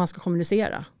vad man ska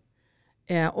kommunicera.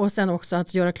 Och sen också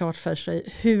att göra klart för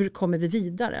sig hur kommer vi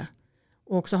vidare.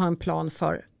 Och också ha en plan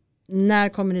för när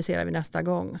kommunicerar vi nästa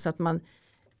gång. Så att man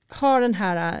har den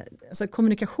här, alltså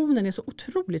kommunikationen är så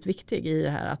otroligt viktig i det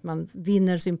här. Att man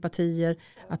vinner sympatier,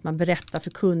 att man berättar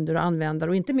för kunder och användare.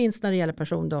 Och inte minst när det gäller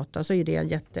persondata så är det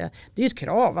är ett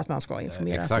krav att man ska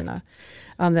informera sina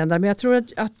användare. Men jag tror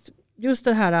att just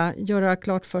det här, göra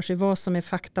klart för sig vad som är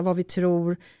fakta, vad vi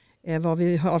tror, vad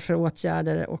vi har för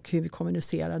åtgärder och hur vi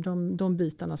kommunicerar. De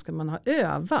bitarna ska man ha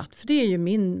övat. För det är ju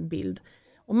min bild.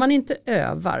 Om man inte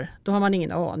övar, då har man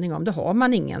ingen aning om. Då har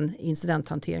man ingen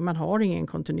incidenthantering. Man har ingen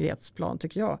kontinuitetsplan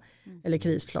tycker jag. Eller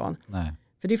krisplan. Nej.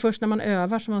 För det är först när man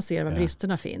övar som man ser var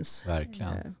bristerna finns.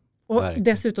 Verkligen. Och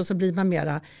dessutom så blir man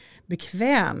mera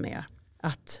bekväm med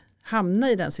att hamna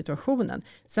i den situationen.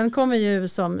 Sen kommer ju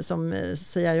som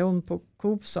CIO på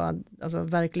Coop sa, alltså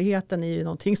verkligheten är ju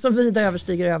någonting som vida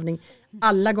överstiger övning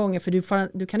alla gånger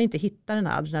för du kan inte hitta den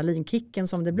här adrenalinkicken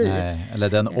som det blir. Nej, eller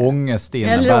den ångest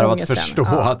innebär av att förstå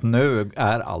att nu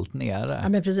är allt nere. Ja,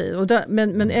 men precis. Och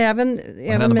men även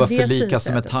med bara det förlika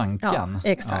sig med tanken. Ja,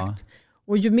 exakt. Ja.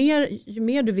 Och ju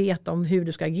mer du vet om hur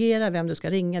du ska agera, vem du ska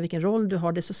ringa, vilken roll du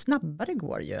har, det så snabbare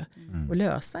går ju att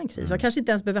lösa en kris. Man kanske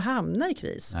inte ens behöver hamna i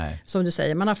kris. Nej. Som du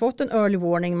säger, man har fått en early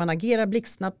warning, man agerar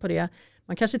blixtsnabbt på det.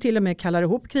 Man kanske till och med kallar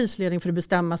ihop krisledning för att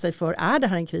bestämma sig för, är det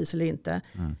här en kris eller inte?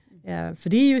 För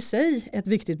det är ju i sig ett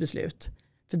viktigt beslut.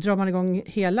 För drar man igång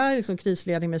hela liksom,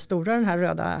 krisledning med stora den här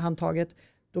röda handtaget,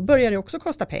 då börjar det också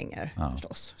kosta pengar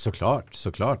förstås.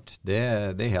 Såklart. Det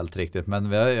är helt riktigt.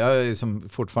 Men jag är som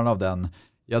fortfarande av den,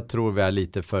 Jag tror vi är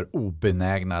lite för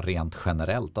obenägna rent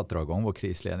generellt att dra igång vår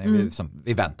krisledning.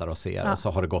 Vi väntar och ser och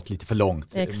så har det gått lite för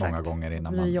långt många gånger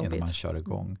innan man kör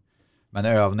igång. Men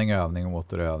övning och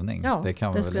återövning, det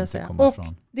kan vi väl inte komma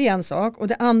ifrån. Det är en sak. Och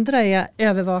det andra är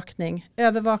övervakning.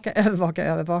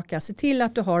 Övervaka. Se till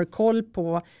att du har koll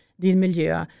på din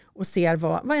miljö och ser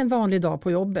vad är en vanlig dag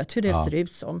på jobbet, hur det ser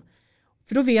ut som.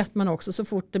 För då vet man också så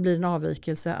fort det blir en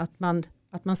avvikelse att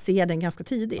man ser den ganska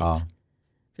tidigt. Ja.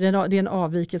 För det är en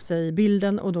avvikelse i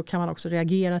bilden och då kan man också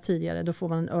reagera tidigare. Då får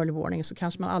man en early warning så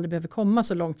kanske man aldrig behöver komma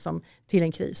så långt som till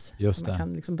en kris. Just det. Man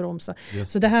kan liksom bromsa.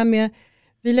 Så det här med,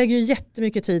 vi lägger ju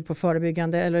jättemycket tid på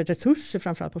förebyggande eller resurser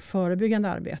framförallt på förebyggande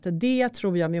arbete. Det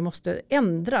tror jag vi måste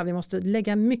ändra. Vi måste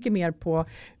lägga mycket mer på,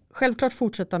 självklart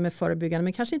fortsätta med förebyggande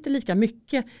men kanske inte lika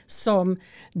mycket som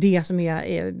det som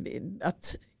är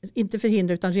att inte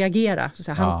förhindra utan reagera, så att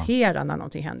säga, hantera när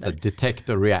någonting händer. Så detect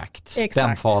och react, exakt.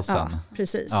 Den fasen. Ja,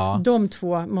 precis. Ja. De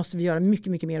två måste vi göra mycket,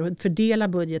 mycket mer och fördela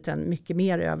budgeten mycket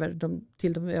mer över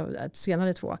till de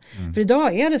senare två. För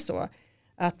idag är det så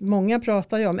att många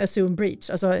pratar ju om assume breach,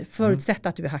 alltså förutsätta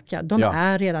att du är hackad. De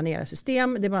är redan i era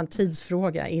system, det är bara en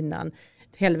tidsfråga innan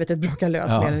helvetet brakar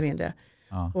lös mer eller mindre.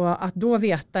 Ja. Och att då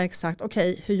veta exakt,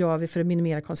 okej, hur gör vi för att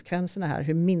minimera konsekvenserna här?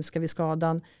 Hur minskar vi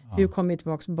skadan? Hur kommer vi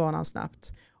tillbaka på banan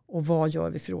snabbt? Och vad gör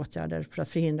vi för åtgärder för att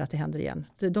förhindra att det händer igen?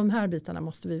 Så de här bitarna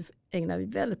måste vi ägna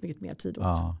väldigt mycket mer tid åt.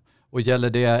 Ja. Och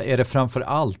är det framför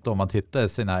allt om man tittar i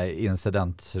sina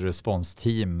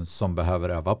incident-responsteam som behöver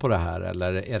öva på det här?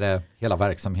 Eller är det hela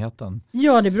verksamheten?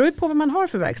 Ja, det beror ju på vad man har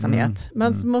för verksamhet.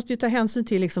 Man måste ju ta hänsyn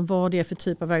till liksom vad det är för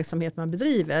typ av verksamhet man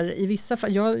bedriver. I vissa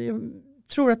fall, jag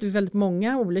tror att det är väldigt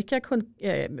många olika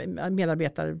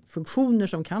medarbetarfunktioner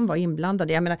som kan vara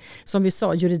inblandade. Jag menar, som vi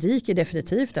sa, juridik är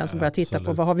definitivt den som börjar titta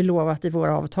på vad har vi lovat i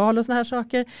våra avtal och såna här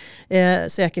saker.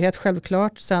 Säkerhet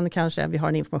självklart. Sen kanske vi har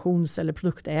en informations- eller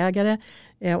produktägare.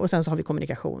 Och sen så har vi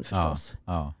kommunikation förstås.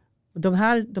 Ja. Och de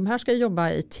här ska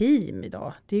jobba i team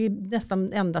idag. Det är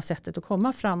nästan enda sättet att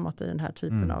komma framåt i den här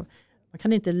typen av... Man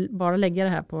kan inte bara lägga det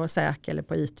här på säk eller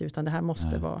på IT utan det här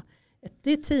måste vara...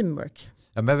 Det är teamwork.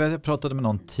 Ja, men jag pratade med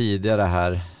någon tidigare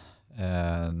här,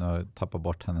 nu har jag tappat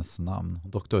bort hennes namn.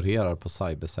 Hon doktorerar på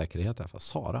cybersäkerhet,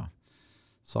 Sara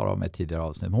var med i tidigare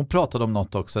avsnitt. Hon pratade om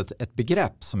något också, ett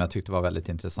begrepp som jag tyckte var väldigt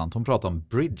intressant. Hon pratade om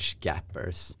bridge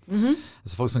gappers.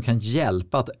 Alltså folk som kan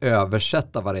hjälpa att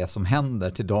översätta vad det är som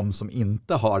händer till de som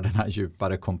inte har den här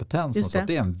djupare kompetensen. Så att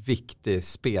det är en viktig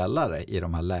spelare i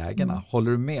de här lägena.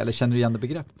 Håller du med eller känner du igen det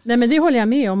begreppet? Nej, men det håller jag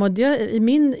med om och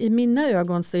i mina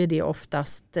ögon så är det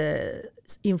oftast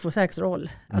Infosäks roll.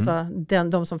 Alltså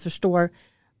de som förstår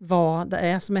vad det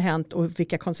är som har hänt och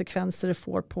vilka konsekvenser det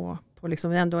får på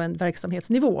liksom ändå en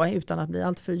verksamhetsnivå utan att bli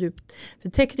allt för djupt. För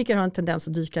tekniker har en tendens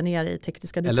att dyka ner i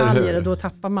tekniska detaljer och då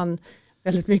tappar man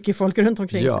väldigt mycket folk runt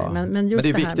omkring sig. Men just det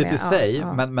är det här viktigt med, i sig,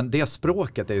 men det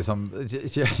språket är ju som,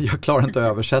 jag klarar inte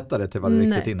att översätta det till vad det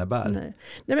riktigt innebär.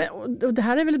 Nej, och det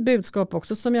här är väl ett budskap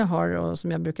också som jag har och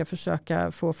som jag brukar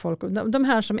försöka få folk, de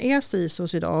här som är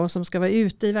CISOs idag och som ska vara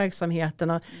ute i verksamheten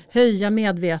och höja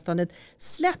medvetandet,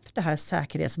 släpp det här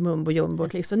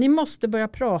säkerhetsmumbo-jumbot. Liksom. Ni måste börja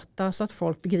prata så att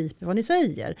folk begriper vad ni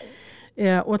säger.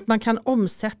 Och att man kan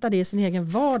omsätta det i sin egen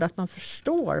vardag, att man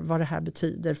förstår vad det här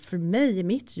betyder för mig i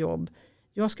mitt jobb.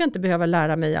 Jag ska inte behöva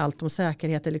lära mig allt om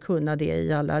säkerhet eller kunna det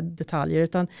i alla detaljer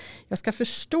utan jag ska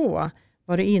förstå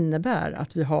vad det innebär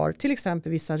att vi har till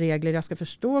exempel vissa regler. Jag ska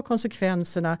förstå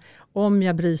konsekvenserna om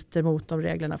jag bryter mot de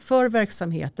reglerna för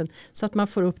verksamheten så att man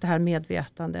får upp det här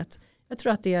medvetandet. Jag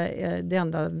tror att det är det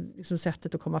enda liksom,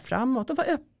 sättet att komma framåt och vara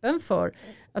öppen för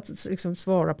att liksom,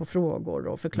 svara på frågor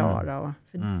och förklara.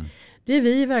 Det är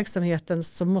vi i verksamheten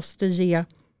som måste ge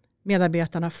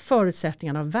medarbetarna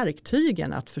förutsättningarna och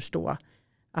verktygen att förstå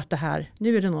att det här,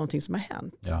 nu är det någonting som har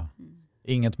hänt. Ja.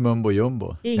 Inget mumbo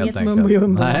jumbo. Inget mumbo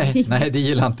jumbo. Nej, det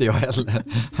gillar inte jag heller.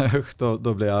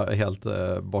 då blir jag helt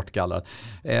bortgallrad.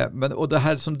 Och det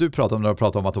här som du pratar om, när du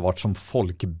pratar om att du har varit som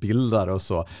folkbildare och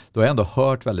så, då har jag ändå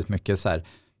hört väldigt mycket så här,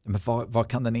 men vad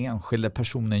kan den enskilda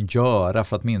personen göra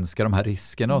för att minska de här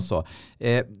riskerna och så?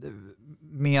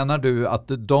 Menar du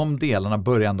att de delarna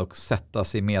börjar ändå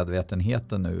sättas i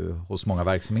medvetenheten nu hos många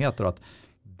verksamheter och att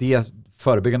det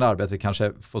förebyggande arbetet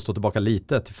kanske får stå tillbaka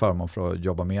lite till förmån för att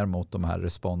jobba mer mot de här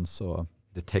respons- och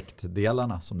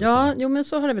detect-delarna? Som men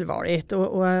så har det väl varit.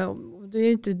 Och det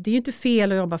är inte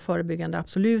fel att jobba förebyggande,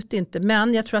 absolut inte.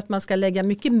 Men jag tror att man ska lägga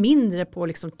mycket mindre på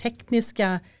liksom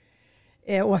tekniska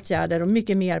åtgärder och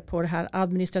mycket mer på det här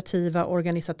administrativa,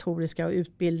 organisatoriska och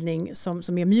utbildning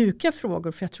som är mjuka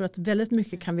frågor. För jag tror att väldigt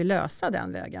mycket kan vi lösa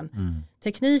den vägen.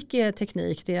 Teknik är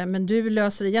teknik, men du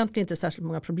löser egentligen inte särskilt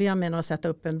många problem med att sätta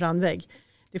upp en brandvägg.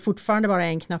 Det är fortfarande bara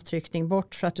en knapptryckning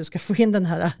bort för att du ska få in den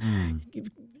här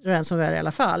ransomware i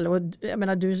alla fall. Och jag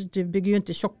menar, du bygger ju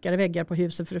inte tjockare väggar på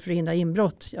huset för att förhindra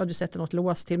inbrott. Ja, du sätter något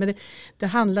lås till. Men det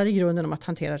handlar i grunden om att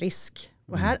hantera risk.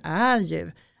 Och här är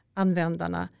ju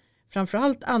användarna,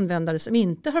 framförallt användare som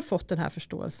inte har fått den här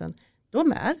förståelsen,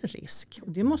 de är en risk.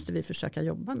 Och det måste vi försöka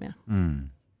jobba med.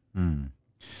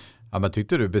 Ja, men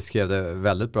tyckte du beskrev det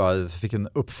väldigt bra. Jag fick en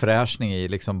uppfräschning i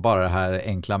liksom bara det här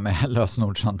enkla med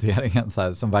lösenordshanteringen så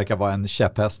här, som verkar vara en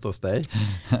käpphäst hos dig.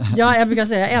 Ja, jag brukar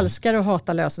säga jag älskar och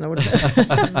hatar lösenord.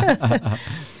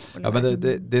 Ja, men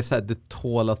det är så här, det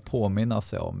tål att påminna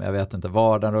sig om. Jag vet inte,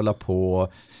 vardagen rullar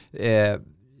på.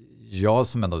 Jag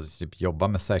som ändå typ jobbar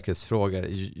med säkerhetsfrågor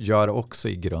gör också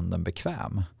i grunden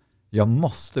bekväm. Jag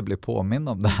måste bli påmind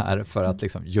om det här för att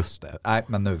liksom, just det, nej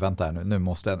men nu vänta här nu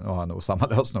måste jag ha nog samma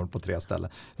lösenord på 3 ställen.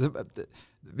 Så,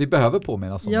 vi behöver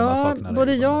påminnas om de här sakerna. Ja,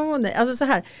 både ja och nej. Alltså så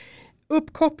här,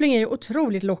 uppkoppling är ju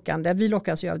otroligt lockande, vi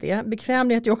lockas ju av det.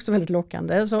 Bekvämlighet är också väldigt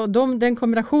lockande, så den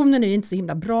kombinationen är ju inte så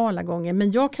himla bra alla gånger,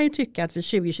 men jag kan ju tycka att vi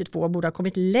 2022 borde ha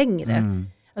kommit längre.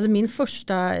 Alltså min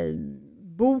första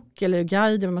bok eller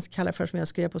guide, vad man ska kalla det för, som jag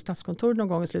skrev på Statskontoret någon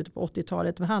gång i slutet på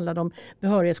 80-talet, det handlade om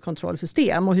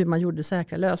behörighetskontrollsystem och hur man gjorde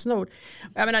säkra lösenord.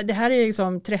 Jag menar, det här är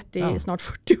liksom 30, snart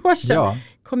 40 år sedan. Ja.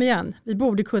 Kom igen, vi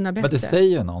borde kunna bättre. Men det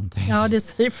säger någonting. Ja, det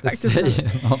säger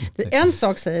faktiskt någonting. En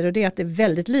sak säger, och det är att det är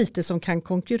väldigt lite som kan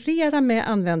konkurrera med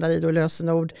användar-id och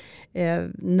lösenord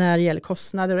när det gäller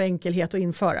kostnader och enkelhet att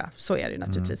införa. Så är det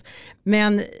naturligtvis.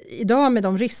 Men idag med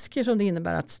de risker som det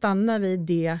innebär att stanna vid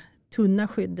det tunna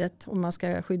skyddet, om man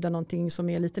ska skydda någonting som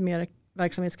är lite mer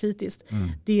verksamhetskritiskt,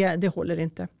 det håller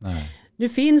inte. Nej. Nu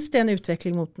finns det en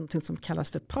utveckling mot något som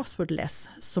kallas för passwordless,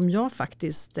 som jag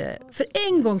faktiskt för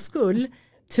en gångs skull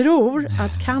tror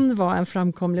att kan vara en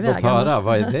framkomlig väg.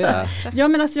 Vad är det? Ja,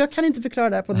 men alltså, jag kan inte förklara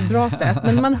det här på ett bra sätt,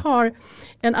 men man har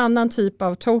en annan typ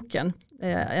av token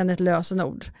än ett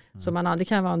lösenord. Så det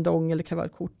kan vara en dong eller det kan vara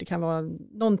ett kort, det kan vara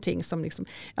någonting som liksom,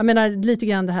 jag menar lite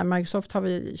grann det här, Microsoft har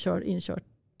vi inkört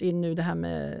in nu det här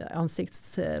med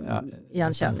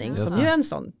ansiktsigenkänning som ju är en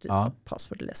sån typ av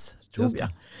passwordless, tror jag.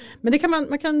 Men det kan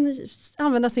man kan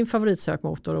använda sin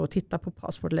favoritsökmotor och titta på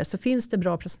passwordless, så finns det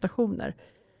bra presentationer.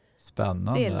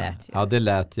 Spännande. Det lät ju. Ja, det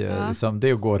lät ju. Liksom, det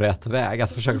är att gå rätt väg.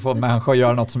 Att försöka få människor att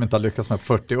göra något som inte har lyckats med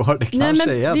 40 år. Det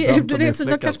kanske är så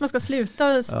då kanske man ska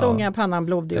sluta stånga pannan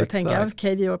blodig och tänka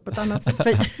okej, vi gör på ett annat sätt.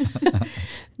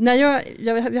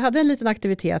 Vi hade en liten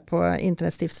aktivitet på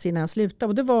Internetstiftelsen innan jag slutade,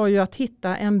 och det var ju att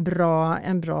hitta en bra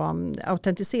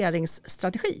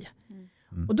autentiseringsstrategi.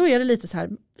 Och då är det lite så här,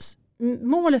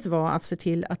 målet var att se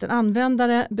till att en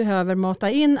användare behöver mata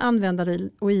in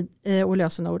användar-id och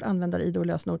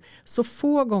lösenord så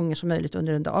få gånger som möjligt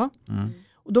under en dag.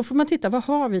 Och då får man titta, vad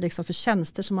har vi liksom för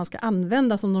tjänster som man ska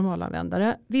använda som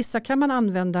normalanvändare. Vissa kan man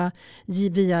använda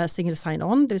via single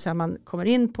sign-on, det vill säga man kommer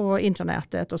in på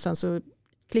intranätet och sen så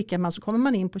klickar man, så kommer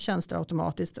man in på tjänster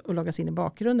automatiskt och loggas in i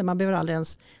bakgrunden. Man behöver aldrig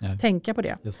ens tänka på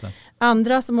det. Just det.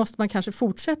 Andra så måste man kanske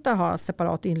fortsätta ha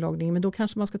separat inloggning, men då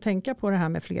kanske man ska tänka på det här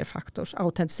med flerfaktors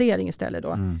autentisering istället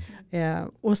då.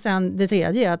 Och sen det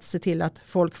tredje är att se till att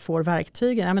folk får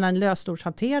verktygen. Jag menar, en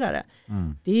lösenordshanterare,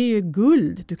 det är ju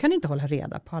guld. Du kan inte hålla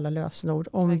reda på alla lösenord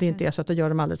om det inte är så att du gör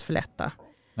dem alldeles för lätta.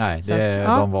 Nej, det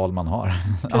är de val man har.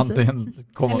 Antingen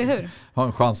ha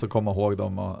en chans att komma ihåg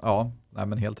dem.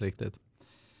 Men helt riktigt.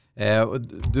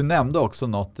 Du nämnde också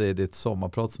något i ditt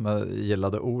sommarprat som jag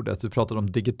gillade ordet. Du pratade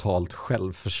om digitalt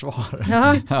självförsvar.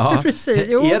 Ja, precis.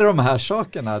 Jo. Är det de här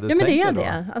sakerna du tänker det är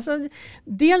det. Alltså,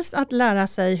 dels att lära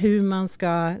sig hur man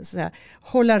ska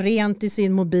hålla rent i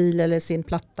sin mobil eller sin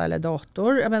platta eller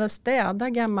dator. Jag menar, städa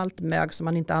gammalt mög som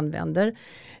man inte använder.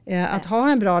 Att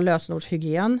ha en bra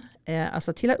lösenordshygien.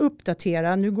 Alltså till att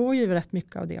uppdatera. Nu går ju rätt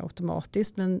mycket av det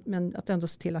automatiskt, men att ändå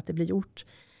se till att det blir gjort.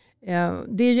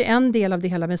 Det är ju en del av det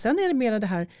hela, men sen är det mer det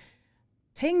här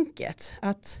tänket,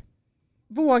 att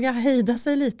våga hejda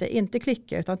sig lite, inte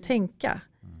klicka utan tänka,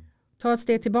 ta ett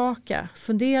steg tillbaka,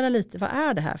 fundera lite, vad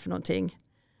är det här för någonting,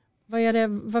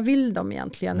 vad vill de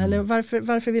egentligen, eller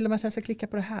varför vill de att jag ska klicka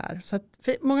på det här, så att,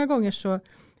 för många gånger så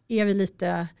är vi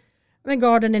lite, men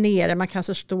garden är nere, man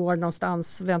kanske står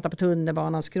någonstans, väntar på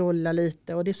tunnelbanan, scrollar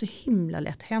lite, och det är så himla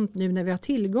lätt hänt nu när vi har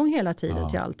tillgång hela tiden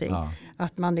till allting,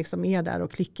 att man liksom är där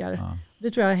och klickar.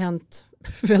 Det tror jag har hänt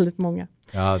väldigt många.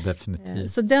 Ja, definitivt.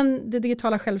 Så det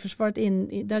digitala självförsvaret,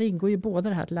 där ingår ju både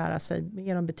det här att lära sig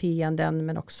mer om beteenden,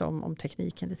 men också om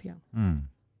tekniken lite grann.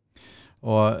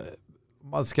 Och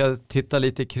man ska titta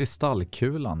lite i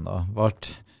kristallkulan då.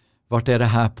 Vart är det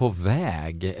här på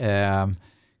väg?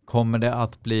 Kommer det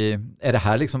att bli, är det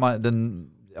här liksom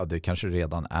det kanske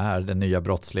redan är den nya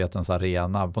brottslighetens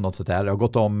arena på något sätt? Det har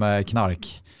gått om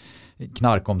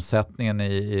knarkomsättningen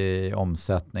i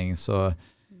omsättning, så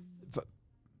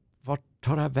vart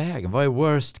tar det här vägen? Vad är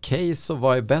worst case och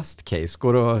vad är best case?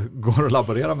 Går att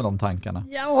laborera med de tankarna?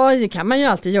 Ja, det kan man ju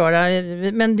alltid göra,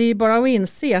 men det är bara att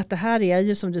inse att det här är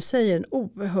ju, som du säger, en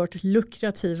oerhört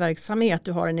lukrativ verksamhet.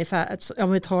 Du har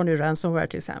om vi tar nu ransomware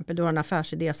till exempel, du har en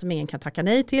affärsidé som ingen kan tacka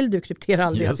nej till, du krypterar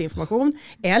all deras information,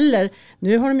 eller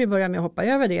nu har de ju börjat med att hoppa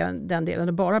över den delen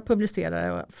och bara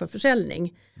publicera för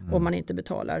försäljning om man inte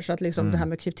betalar. Så att liksom det här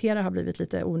med kryptera har blivit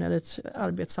lite onödigt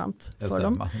arbetsamt för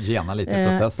dem. Gena lite i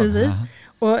processen. Precis.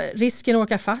 Och risken att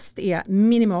åka fast är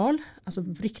minimal, alltså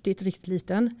riktigt, riktigt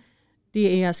liten.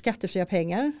 Det är skattefria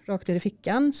pengar rakt ner i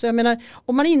fickan. Så jag menar,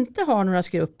 om man inte har några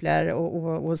skrupler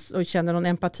och känner någon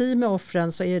empati med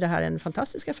offren, så är det här en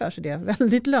fantastisk affärsidé.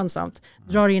 Väldigt lönsamt.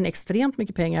 Drar in extremt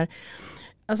mycket pengar.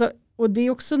 Alltså, och det är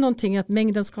också någonting att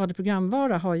mängden skadlig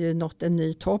programvara har ju nått en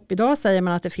ny topp. Idag säger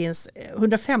man att det finns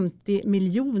 150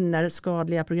 miljoner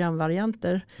skadliga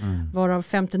programvarianter, varav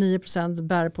 59%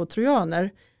 bär på trojaner.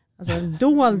 Alltså en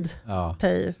dold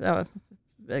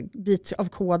bit av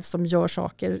kod som gör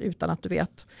saker utan att du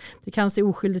vet. Det kan se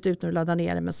oskyldigt ut när du laddar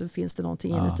ner det, men så finns det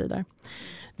någonting inuti där.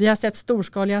 Vi har sett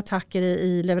storskaliga attacker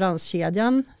i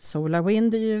leveranskedjan.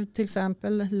 SolarWind är ju till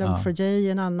exempel, Log4j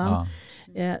är en annan.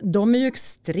 De är ju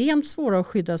extremt svåra att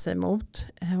skydda sig mot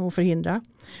och förhindra.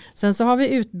 Sen så har vi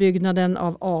utbyggnaden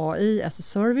av AI as a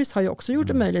service, har ju också gjort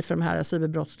det möjligt för de här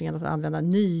cyberbrottslingarna att använda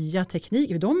nya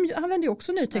tekniker. De använder ju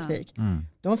också ny teknik.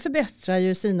 De förbättrar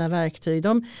ju sina verktyg.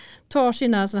 De tar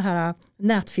sina så här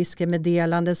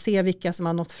nätfiskemeddelanden, ser vilka som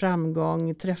har nått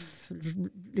framgång,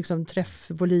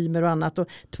 träffvolymer och annat, och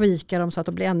tweakar dem så att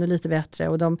de blir ännu lite bättre.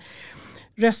 Och de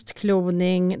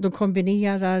röstkloning, de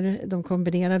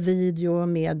kombinerar video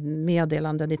med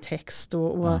meddelanden i text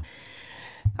och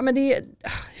ja, men det är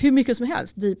hur mycket som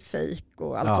helst, deepfake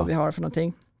och allt vad vi har för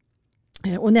någonting.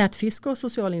 Och nätfiske och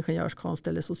social ingenjörskonst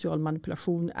eller social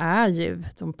manipulation är ju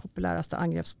de populäraste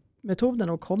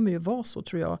angreppsmetoderna och kommer ju vara så,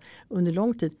 tror jag, under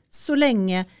lång tid. Så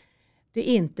länge det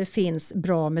inte finns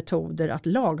bra metoder att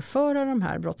lagföra de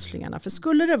här brottslingarna. För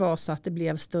skulle det vara så att det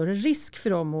blev större risk för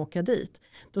dem att åka dit,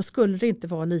 då skulle det inte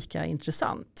vara lika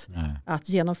intressant att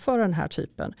genomföra den här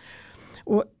typen.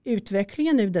 Och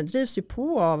utvecklingen nu, den drivs ju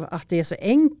på av att det är så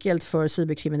enkelt för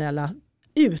cyberkriminella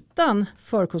utan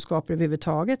förkunskaper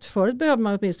överhuvudtaget. Förut behövde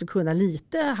man åtminstone kunna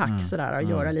lite hack sådär och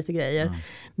göra lite grejer.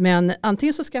 Men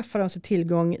antingen så skaffar de sig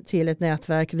tillgång till ett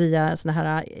nätverk via såna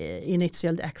här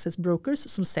initial access brokers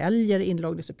som säljer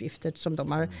inloggningsuppgifter som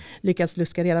de har lyckats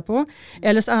luska reda på.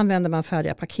 Eller så använder man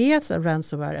färdiga paket, så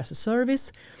ransomware as a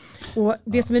service. Och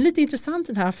det som är lite intressant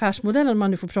i den här affärsmodellen, om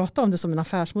man nu får prata om det som en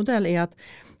affärsmodell, är att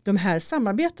de här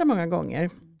samarbetar många gånger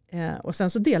och sen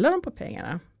så delar de på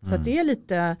pengarna. Så att det är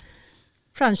lite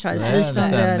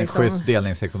franchise-liknande. En liksom. schysst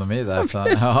delningsekonomi där. Så,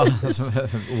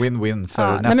 win-win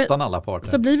för nästan alla parter.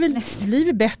 Så blir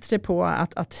vi bättre på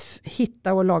att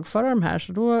hitta och lagföra de här.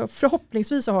 Så då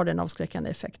förhoppningsvis så har det en avskräckande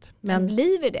effekt. Men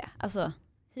blir vi det? Alltså,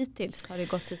 hittills har det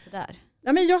gått sådär.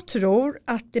 Ja, men jag tror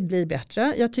att det blir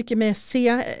bättre. Jag tycker mig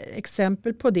se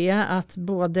exempel på det, att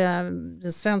både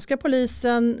den svenska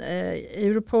polisen,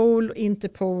 Europol,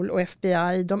 Interpol och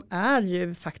FBI, de är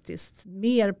ju faktiskt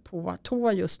mer på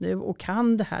tå just nu och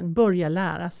kan det här, börja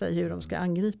lära sig hur de ska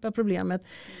angripa problemet.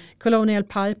 Colonial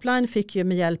Pipeline fick ju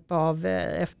med hjälp av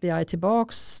FBI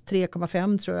tillbaks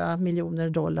 3,5 tror jag miljoner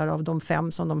dollar av de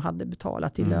 5 som de hade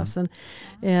betalat i lösen.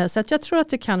 Så att jag tror att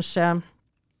det kanske,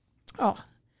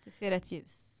 Du ser ett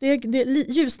ljus. Det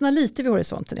ljusnar lite vid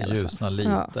horisonten i alla fall. Ljusnar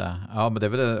lite. Ja, men det är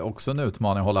väl också en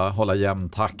utmaning att hålla jämn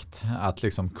takt. Att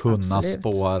liksom kunna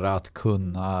spåra, att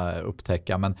kunna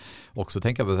upptäcka. Men också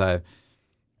tänka på så här,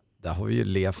 där har vi ju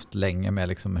levt länge med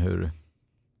liksom hur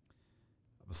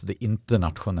alltså det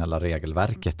internationella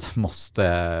regelverket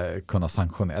måste kunna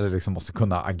sanktionera, eller liksom måste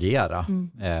kunna agera.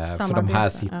 För de här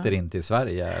sitter inte i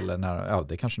Sverige, eller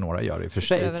det kanske några gör i och för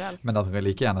sig. Överallt. Men att de kan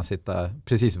lika gärna sitta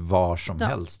precis var som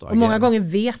helst. Och många gånger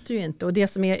vet du ju inte. Och det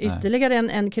som är ytterligare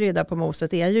en krydda på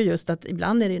moset är ju just att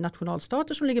ibland är det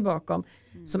nationalstater som ligger bakom,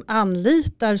 som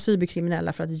anlitar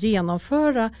cyberkriminella för att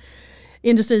genomföra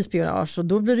industrispionage, och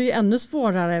då blir det ju ännu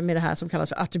svårare med det här som kallas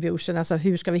för attribution, alltså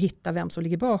hur ska vi hitta vem som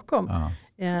ligger bakom.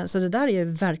 Så det där är ju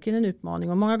verkligen en utmaning,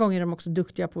 och många gånger är de också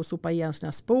duktiga på att sopa igen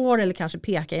sina spår eller kanske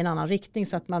peka i en annan riktning,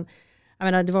 så att man, jag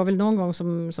menar, det var väl någon gång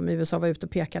som USA var ute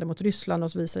och pekade mot Ryssland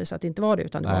och så visade det sig att det inte var det,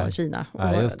 utan det var Kina.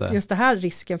 Och just det här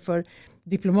risken för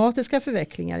diplomatiska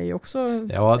förvecklingar är ju också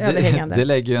överhängande. Det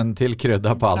lägger ju en till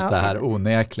krydda på allt det här,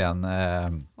 onekligen.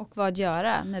 Och vad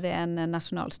göra när det är en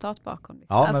nationalstat bakom?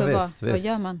 Ja, alltså, men visst. Vad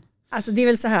gör man? Alltså det är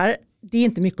väl så här, det är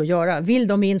inte mycket att göra. Vill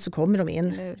de in så kommer de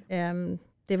in.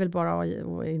 Det är väl bara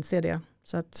att inse det.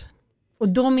 Så att Och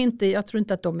jag tror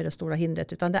inte att de är det stora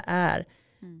hindret, utan det är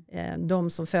de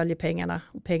som följer pengarna,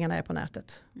 och pengarna är på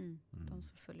nätet. De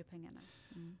som följer pengarna.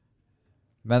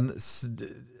 Men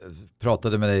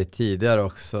pratade med dig tidigare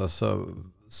också, så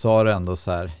sa du ändå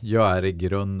så här, jag är i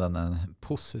grunden en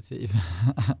positiv.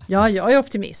 Ja, jag är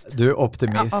optimist. Du är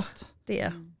optimist. Ja,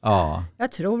 det. Ja.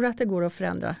 Jag tror att det går att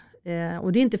förändra.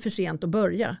 Och det är inte för sent att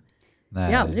börja. Nej.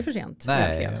 Det är aldrig för sent.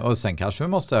 Nej, egentligen. och sen kanske vi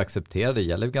måste acceptera, det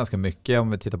gäller ganska mycket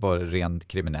om vi tittar på rent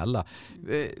kriminella.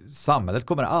 Samhället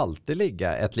kommer alltid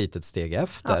ligga ett litet steg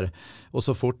efter. Ja. Och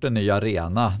så fort en ny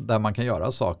arena där man kan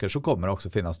göra saker, så kommer det också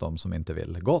finnas de som inte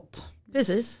vill gott.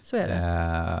 Precis, så är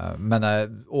det.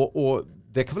 Och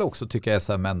det kan väl också tycka är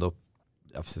så här, men ändå,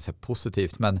 jag får säga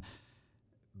positivt, men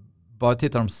bara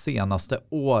titta de senaste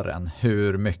åren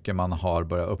hur mycket man har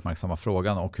börjat uppmärksamma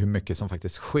frågan och hur mycket som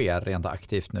faktiskt sker rent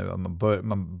aktivt nu.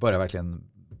 Man börjar verkligen,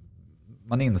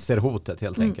 man inser hotet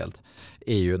helt enkelt.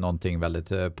 Är ju någonting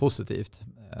väldigt positivt.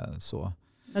 Så.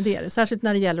 Ja, det är det. Särskilt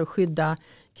när det gäller att skydda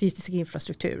kritisk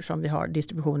infrastruktur som vi har,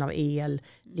 distribution av el,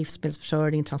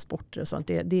 livsmedelsförsörjning, transporter och sånt.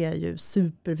 Det är ju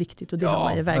superviktigt och det har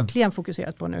man ju verkligen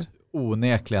fokuserat på nu.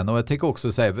 Onekligen. Och jag tänker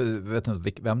också säga, jag vet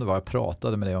inte vem det var jag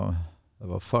pratade med det om. Jag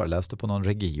var föreläste på någon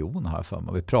region här för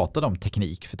mig. Vi pratade om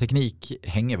teknik. För teknik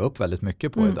hänger vi upp väldigt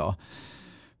mycket på idag.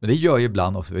 Men det gör ju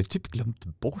ibland också. Vi har typ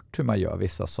glömt bort hur man gör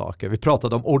vissa saker. Vi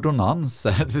pratade om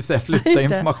ordonanser. Det vill säga flytta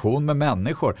information med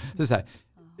människor. Det är så här,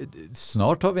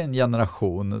 snart har vi en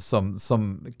generation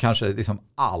som kanske liksom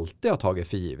alltid har tagit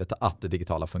för givet att det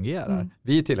digitala fungerar.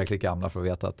 Vi är tillräckligt gamla för att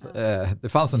veta att det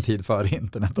fanns en tid före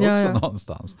internet också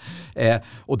någonstans.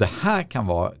 Och det här kan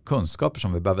vara kunskaper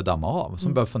som vi behöver damma av,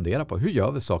 som behöver fundera på hur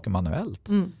gör vi saker manuellt.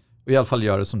 Och i alla fall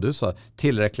gör det, som du sa,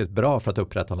 tillräckligt bra för att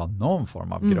upprätthålla någon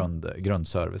form av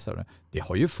grundservice. Det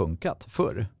har ju funkat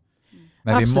förr.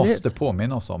 Men vi måste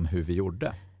påminna oss om hur vi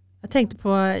gjorde. Jag tänkte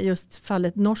på just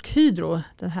fallet Norsk Hydro,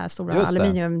 den här stora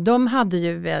aluminium. De hade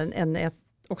ju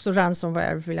också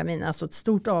ransomware, vill jag minnas, alltså ett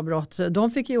stort avbrott.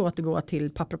 De fick ju återgå till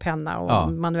papper och penna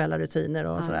och manuella rutiner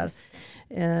och sådär.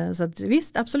 Så att,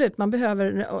 visst, absolut, man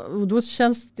behöver, och då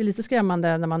känns det lite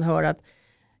skrämmande när man hör att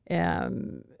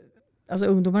alltså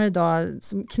ungdomar idag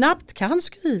som knappt kan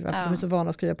skriva, för de är så vana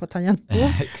att skriva på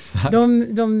tangentbord.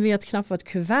 De vet knappt vad ett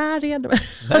kuvert är.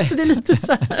 Alltså det är lite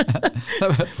så här.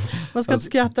 Man ska inte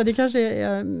skratta, det kanske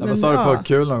är... Men sa du på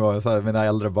kul någon gång, så här, mina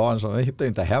äldre barn som hittar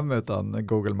inte hem utan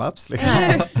Google Maps. Liksom.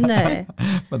 Nej.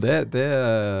 Men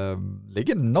det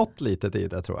ligger något litet i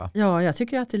det, tror jag. Ja, jag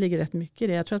tycker att det ligger rätt mycket i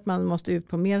det. Jag tror att man måste ut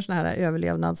på mer såna här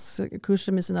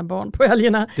överlevnadskurser med sina barn på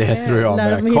helgerna. Det tror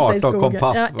jag med karta och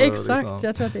kompass. Ja, exakt, liksom.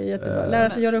 Jag tror att det är jättebra. Lära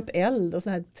sig göra upp eld och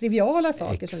såna här triviala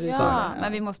saker. Som vi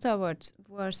men vi måste ha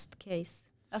worst case.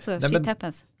 Alltså shit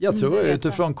happens. Jag tror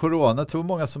utifrån corona, tror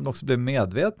många som också blir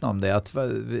medvetna om det, att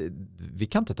vi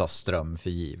kan inte ta ström för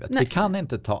givet. Nej. Vi kan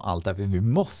inte ta allt det, vi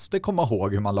måste komma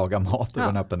ihåg hur man lagar mat över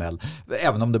en öppen eld.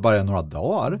 Även om det bara är några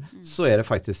dagar så är det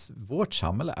faktiskt, vårt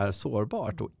samhälle är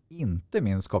sårbart och inte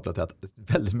minst kopplat till att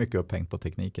väldigt mycket upphängt på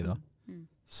teknik idag.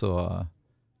 Så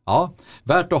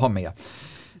värt att ha med.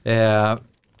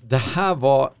 Det här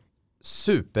var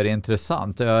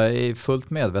superintressant. Jag är fullt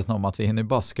medveten om att vi hinner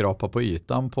bara skrapa på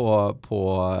ytan på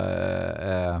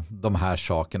de här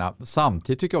sakerna.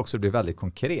 Samtidigt tycker jag också det blir väldigt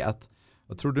konkret.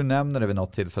 Jag tror du nämner det vid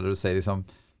något tillfälle. Du säger liksom,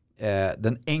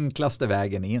 den enklaste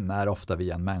vägen in är ofta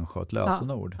via en människa och ett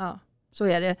lösenord. Ja, så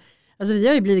är det. Alltså vi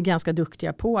har ju blivit ganska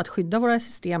duktiga på att skydda våra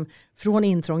system från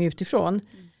intrång utifrån.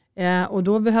 Och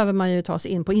då behöver man ju ta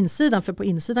sig in på insidan. För på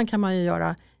insidan kan man ju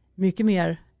göra mycket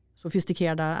mer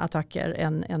sofistikerade attacker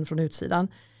än från utsidan.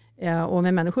 Och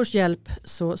med människors hjälp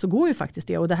så går ju faktiskt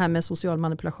det. Och det här med social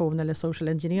manipulation eller social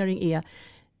engineering är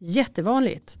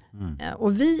jättevanligt.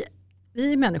 Och vi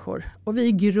är människor och vi är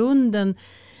i grunden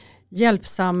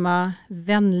hjälpsamma,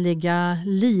 vänliga,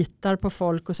 litar på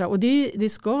folk och så. Och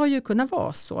det ska ju kunna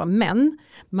vara så. Men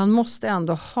man måste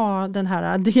ändå ha den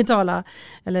här digitala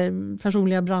eller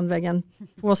personliga brandväggen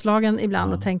påslagen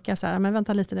ibland och tänka så här, men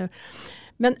vänta lite nu.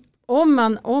 Men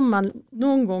om man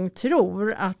någon gång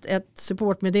tror att ett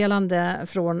supportmeddelande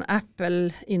från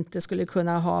Apple inte skulle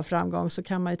kunna ha framgång, så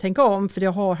kan man ju tänka om, för det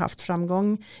har haft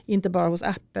framgång inte bara hos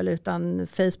Apple utan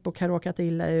Facebook har råkat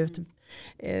illa ut,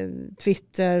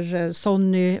 Twitter,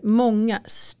 Sony, många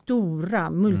stora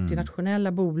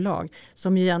multinationella bolag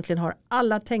som ju egentligen har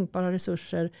alla tänkbara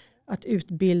resurser att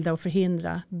utbilda och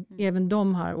förhindra. Även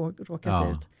de har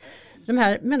råkat ut. De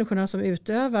här människorna som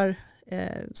utövar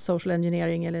social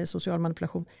engineering eller social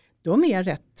manipulation, de är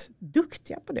rätt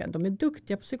duktiga på det. De är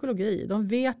duktiga på psykologi. De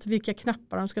vet vilka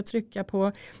knappar de ska trycka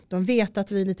på. De vet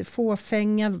att vi är lite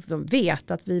fåfänga. De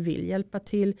vet att vi vill hjälpa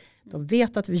till. De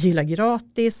vet att vi gillar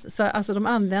gratis. Så, alltså, de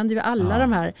använder ju alla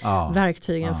de här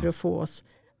verktygen för att få oss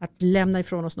att lämna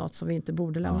ifrån oss något som vi inte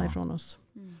borde lämna ifrån oss.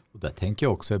 Och där tänker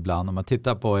jag också ibland, om man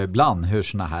tittar på ibland hur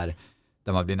såna här,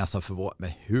 där man blir nästan förvånad,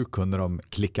 men hur kunde de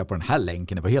klicka på den här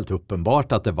länken? Det var helt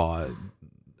uppenbart att det var,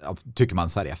 tycker man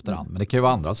så här i efterhand. Men det kan ju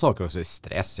vara andra saker också,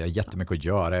 stress, jag har jättemycket att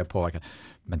göra, jag påverkar.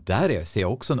 Men där ser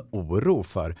jag också en oro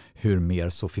för hur mer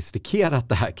sofistikerat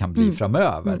det här kan bli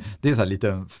framöver. Det är så här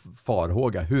lite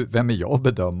farhåga, vem är jag att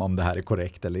bedöma om det här är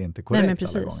korrekt eller inte korrekt? Nej, men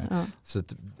precis, Så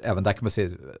att, även där kan man se,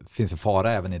 finns det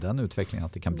fara även i den utvecklingen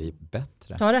att det kan bli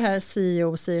bättre. Ta det här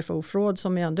CEO och CFO-fråd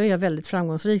som ändå är väldigt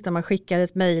framgångsrikt när man skickar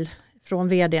ett mejl från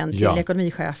vdn till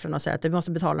ekonomichefen och säger att du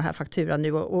måste betala den här fakturan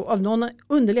nu. Och av någon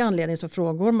underlig anledning så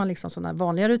frågar man liksom sådana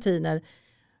vanliga rutiner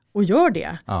och gör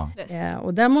det.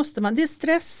 Och där måste man, det är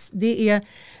stress, det är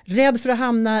rädd för att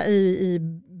hamna i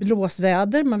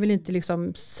blåsväder. Man vill inte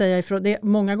liksom säga ifrån.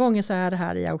 Många gånger så är det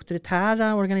här i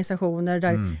auktoritära organisationer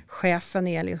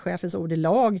där chefens ord är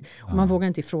lag och man vågar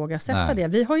inte ifrågasätta det.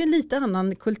 Vi har ju en lite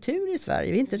annan kultur i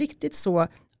Sverige. Vi är inte riktigt så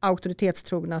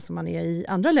auktoritetstrogna som man är i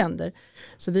andra länder.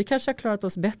 Så vi kanske har klarat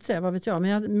oss bättre, vad vet jag.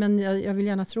 Men jag vill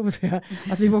gärna tro det.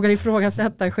 Att vi vågar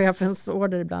ifrågasätta chefens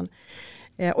order ibland.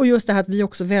 Och just det här att vi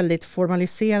också väldigt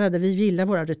formaliserade, vi gillar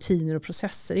våra rutiner och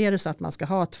processer. Är det så att man ska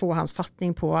ha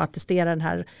tvåhandsfattning på att attestera den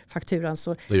här fakturan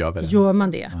så gör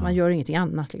man det. Man gör ingenting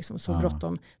annat liksom, så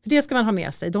bråttom. För det ska man ha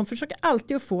med sig. De försöker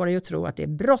alltid att få dig att tro att det är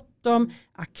bråttom,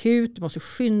 akut, du måste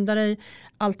skynda dig.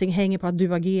 Allting hänger på att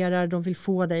du agerar. De vill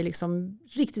få dig liksom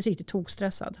riktigt, riktigt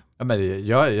tokstressad. Ja, men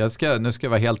nu ska jag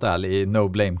vara helt ärlig i no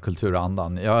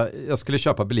blame-kulturandan. Jag skulle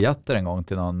köpa biljetter en gång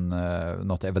till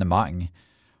något evenemang.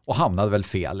 Och hamnade väl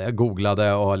fel. Jag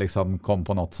googlade och liksom kom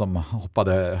på något som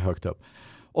hoppade högt upp.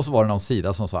 Och så var det någon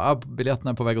sida som sa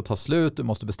biljetterna är på väg att ta slut, du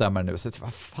måste bestämma dig nu. Så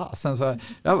vad fasen, så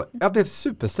jag blev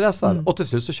superstressad och till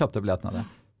slut så köpte jag biljetterna.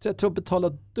 Så jag tror jag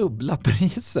betalade dubbla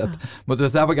priset. Men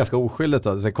det här var ganska oskyldigt.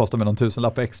 Så det kostade mig någon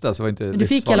tusenlapp extra. Så var inte. Men du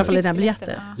fick i alla fall dina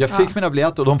biljetter. Jag fick mina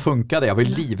biljetter och de funkade. Jag var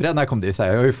livrädd när jag kom dit.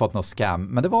 Jag har ju fått något scam.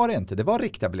 Men det var det inte. Det var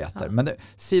riktiga biljetter. Men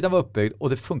sidan var uppbyggd och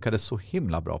det funkade så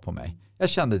himla bra på mig. Jag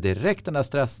kände direkt den där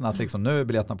stressen att liksom, nu är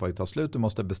biljetterna på att ta slut. Du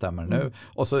måste bestämma det nu.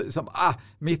 Och så liksom,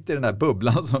 mitt i den där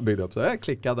bubblan som byggde upp. Så jag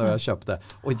klickade och jag köpte.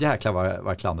 Och jäklar vad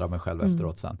jag klandrade mig själv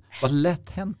efteråt sen. Vad lätt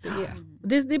hänt det är.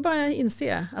 Det är bara att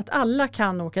inse att alla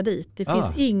kan åka dit. Det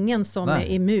finns ingen som är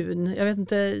immun. Jag vet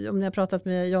inte om ni har pratat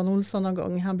med Jan Olsson någon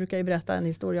gång. Han brukar ju berätta en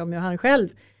historia om hur han själv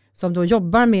som då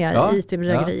jobbar med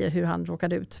IT-bedrägerier, hur han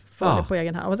råkade ut för det på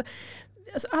egen hand.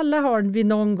 Alltså, alla har vi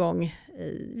någon gång,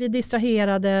 vi är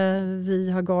distraherade,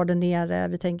 vi har garden nere,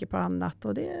 vi tänker på annat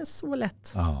och det är så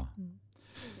lätt.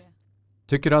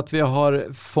 Tycker du att vi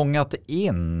har fångat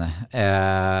in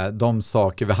de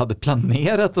saker vi hade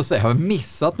planerat att säga? Har vi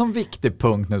missat någon viktig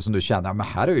punkt nu som du känner, men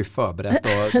här är vi förberett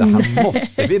och det här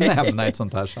måste vi nämna i ett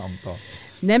sånt här samtal?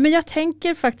 Nej, men jag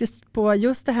tänker faktiskt på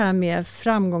just det här med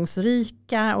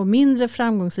framgångsrika och mindre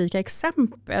framgångsrika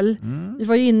exempel. Vi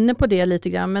var ju inne på det lite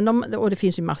grann, men och det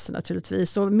finns ju massor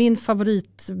naturligtvis. Och min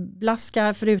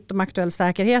favoritblaska, förutom aktuell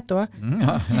säkerhet då.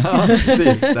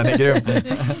 Precis, den är grym.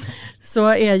 Så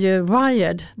är ju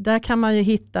Wired. Där kan man ju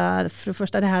hitta för det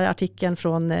första det här artikeln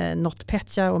från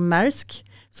NotPetya och Maersk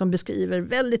som beskriver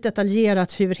väldigt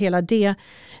detaljerat hur hela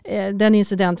den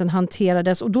incidenten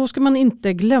hanterades. Och då ska man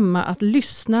inte glömma att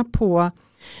lyssna på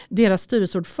deras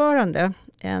styrelseordförande,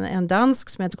 en dansk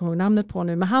som jag inte kommer ihåg namnet på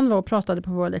nu, men han var och pratade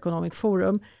på World Economic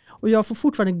Forum. Och jag får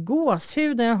fortfarande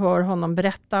gåshud när jag hör honom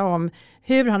berätta om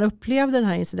hur han upplevde den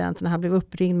här incidenten när han blev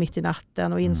uppringd mitt i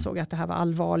natten och insåg att det här var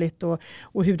allvarligt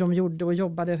och hur de gjorde och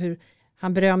jobbade, hur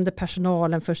han berömde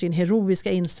personalen för sin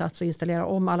heroiska insats och installera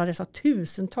om alla dessa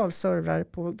tusentals servrar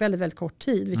på väldigt, väldigt kort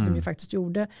tid, vilket de ju faktiskt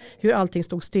gjorde. Hur allting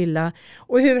stod stilla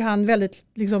och hur han väldigt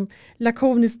liksom,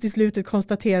 lakoniskt i slutet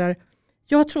konstaterar: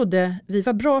 jag trodde vi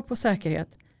var bra på säkerhet,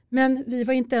 men vi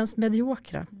var inte ens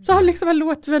mediokra. Så han liksom har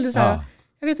låtit väldigt så här,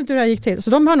 jag vet inte hur det här gick till. Så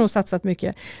de har nog satsat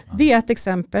mycket. Det är ett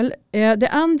exempel. Det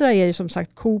andra är ju som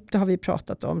sagt Coop, det har vi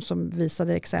pratat om, som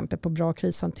visade exempel på bra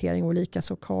krishantering och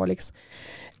likaså Kalix.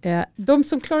 De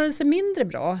som klarade sig mindre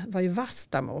bra var ju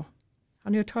Vastamo.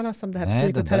 Har ni hört talas om det här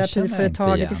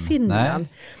psykoterapiföretaget i Finland?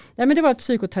 Nej, men det var ett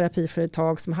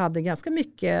psykoterapiföretag som hade ganska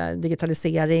mycket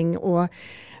digitalisering och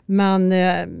man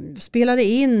spelade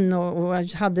in och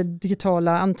hade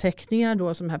digitala anteckningar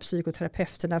då som de här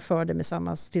psykoterapeuterna förde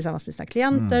tillsammans med sina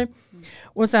klienter.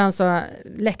 Och sen så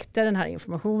läckte den här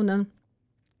informationen.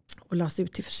 och lades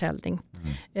ut till försäljning.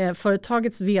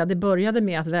 Företagets vd började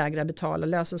med att vägra betala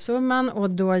lösensumman och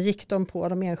då gick de på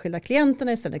de enskilda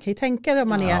klienterna istället. Kan ju tänka dig om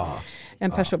man är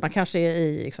en person, man kanske är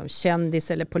i liksom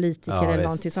kändis eller politiker eller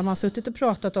någonting som har suttit och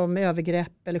pratat om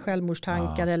övergrepp eller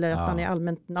självmordstankar eller att man är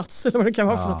allmänt nuts eller vad det kan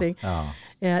vara för någonting.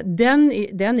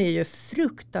 Den är ju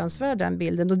fruktansvärd, den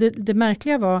bilden. Och det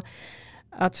märkliga var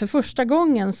att för första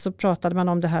gången så pratade man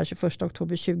om det här 21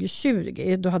 oktober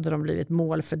 2020. Då hade de blivit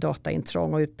mål för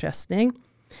dataintrång och utpressning.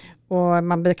 Och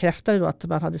man bekräftade då att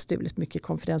man hade stulit mycket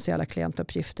konfidentiella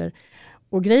klientuppgifter.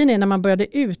 Och grejen är, när man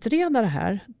började utreda det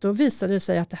här, då visade det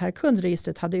sig att det här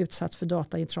kundregistret hade utsatts för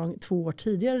dataintrång 2 år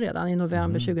tidigare redan, i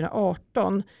november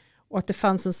 2018. Och att det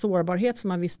fanns en sårbarhet som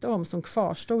man visste om som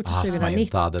kvarstod till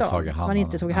 2019. Som man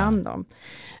inte tog hand om.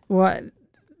 Och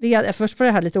först var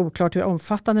det här lite oklart hur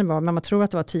omfattande det var, men man tror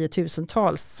att det var 10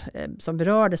 000-tals som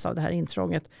berördes av det här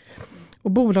intrånget.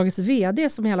 Och bolagets vd,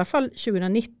 som i alla fall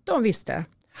 2019 visste,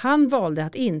 han valde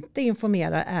att inte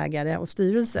informera ägare och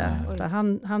styrelse.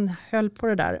 Utan han höll på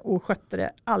det där och skötte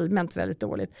det allmänt väldigt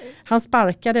dåligt. Han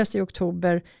sparkades i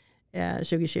oktober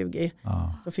 2020.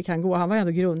 Då fick han gå. Han var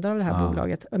ändå grundare av det här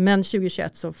bolaget. Men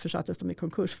 2021 så försattes de i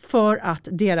konkurs för att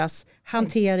deras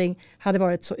hantering hade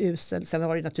varit så usel. Sen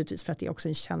var det naturligtvis för att det är också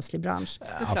en känslig bransch.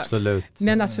 Absolut.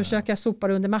 Men att försöka sopa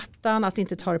det under mattan, att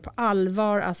inte ta det på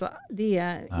allvar, alltså det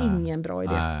är ingen bra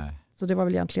idé. Så det var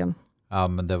väl egentligen... Ja,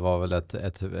 men det var väl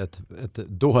ett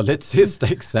dåligt sista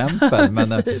exempel. Men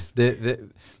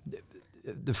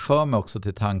det för mig också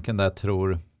till tanken där jag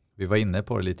tror, vi var inne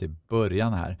på det lite i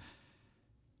början här,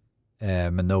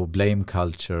 med no blame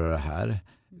culture och det här.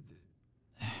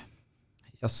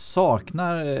 Jag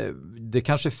saknar, det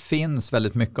kanske finns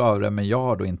väldigt mycket av det, men jag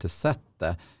har då inte sett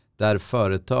det. Där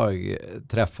företag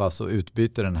träffas och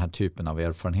utbyter den här typen av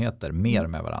erfarenheter mer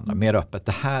med varandra, mer öppet.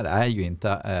 Det här är ju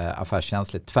inte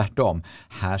affärskänsligt, tvärtom.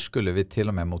 Här skulle vi till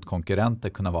och med mot konkurrenter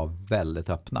kunna vara väldigt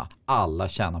öppna. Alla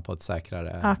tjänar på ett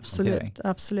säkrare hantering.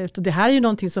 Absolut. Och det här är ju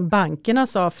någonting som bankerna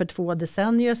sa för 2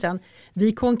 decennier sedan.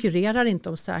 Vi konkurrerar inte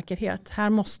om säkerhet. Här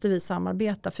måste vi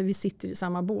samarbeta, för vi sitter i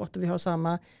samma båt och vi har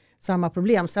samma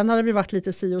problem. Sen hade det varit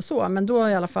lite si och så, men då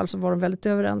i alla fall så var de väldigt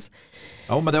överens.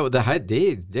 Ja, men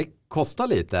det kostar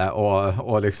lite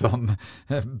och liksom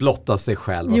blotta sig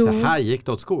själv. Och så här gick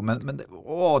det åt skog. Men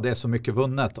det är så mycket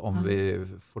vunnet om vi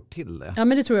får till det. Ja,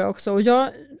 men det tror jag också. Och jag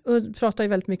pratar ju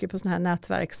väldigt mycket på sådana här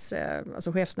nätverks,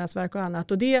 alltså chefsnätverk och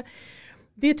annat. Och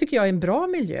det tycker jag är en bra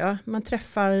miljö. Man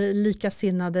träffar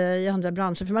likasinnade i andra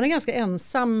branscher. För man är ganska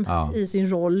ensam i sin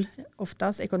roll.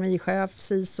 Oftast ekonomichef,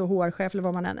 CIS och HR-chef eller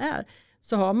vad man än är.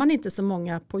 Så har man inte så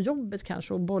många på jobbet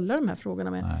kanske att bolla de här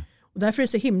frågorna med. Nej. Och därför är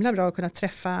det så himla bra att kunna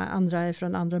träffa andra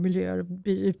från andra miljöer och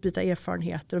utbyta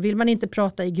erfarenheter. Och vill man inte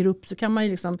prata i grupp så kan man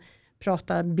ju liksom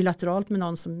prata bilateralt med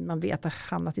någon som man vet har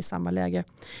hamnat i samma läge.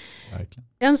 Verkligen.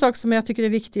 En sak som jag tycker är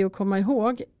viktig att komma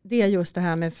ihåg, det är just det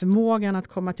här med förmågan att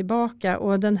komma tillbaka.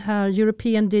 Och den här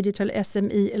European Digital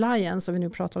SME Alliance, som vi nu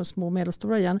pratar om små och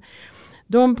medelstora igen,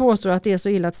 de påstår att det är så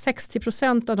illa att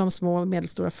 60% av de små och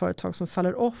medelstora företag som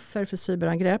faller offer för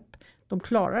cyberangrepp, de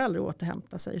klarar aldrig att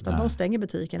återhämta sig, utan de stänger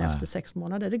butiken efter 6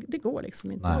 månader. Det går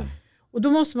liksom inte. Nej. Och då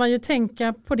måste man ju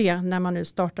tänka på det när man nu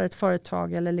startar ett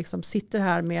företag eller liksom sitter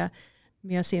här med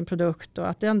sin produkt, och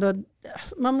att det ändå,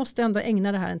 man måste ändå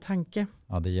ägna det här en tanke.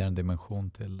 Ja, det ger en dimension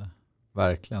till det.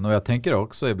 Verkligen. Och jag tänker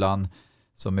också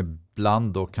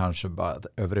ibland då kanske bara att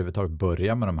överhuvudtaget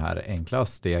börja med de här enkla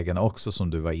stegen också, som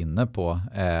du var inne på.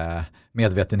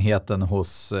 Medvetenheten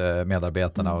hos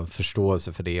medarbetarna och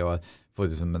förståelse för det, och få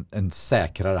liksom en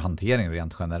säkrare hantering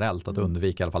rent generellt. Att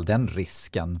undvika i alla fall den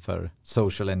risken för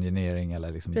social engineering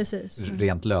eller liksom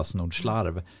rent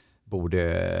lösenordsslarv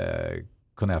borde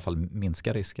kunna i alla fall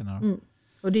minska riskerna.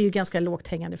 Och det är ju ganska lågt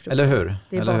hängande frukt. Eller hur?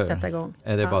 Det är bara att sätta igång.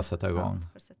 Det är bara att sätta igång.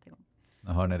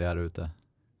 Nu hör ni det här ute.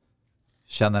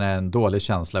 Känner ni en dålig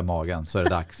känsla i magen så är det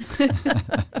dags.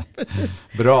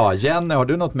 Bra. Jenny, har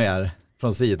du något mer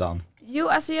från sidan? Jo,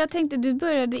 alltså jag tänkte, du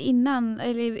började innan,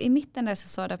 eller i mitten där så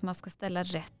sa du att man ska ställa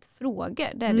rätt frågor.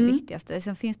 Det är det viktigaste.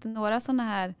 Sen finns det några sådana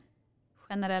här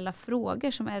generella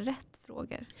frågor som är rätt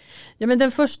frågor. Ja, men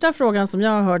den första frågan som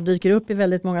jag har hört dyker upp i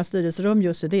väldigt många styrelserum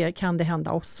just det, kan det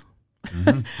hända oss?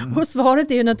 Och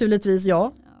svaret är ju naturligtvis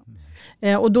ja.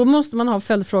 Och då måste man ha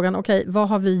följdfrågan, okej, vad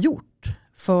har vi gjort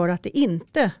för att det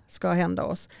inte ska hända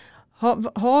oss?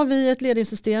 Har vi ett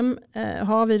ledningssystem?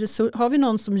 Har vi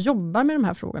någon som jobbar med de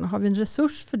här frågorna? Har vi en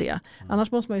resurs för det?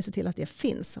 Annars måste man ju se till att det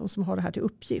finns och som har det här till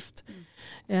uppgift.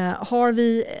 Har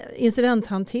vi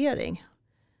incidenthantering?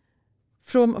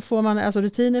 Får man alltså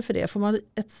rutiner för det? Får man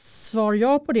ett svar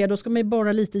ja på det, då ska man ju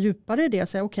borra lite djupare i det och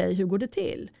säga okej, hur går det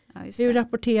till? Ja, just Hur det.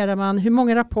 rapporterar man? Hur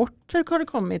många rapporter har det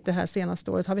kommit det här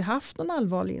senaste året? Har vi haft någon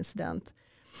allvarlig incident?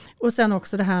 Och sen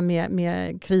också det här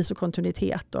med kris och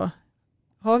kontinuitet då.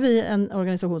 Har vi en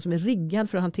organisation som är riggad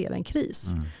för att hantera en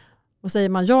kris? Och säger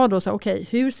man ja då, så okej,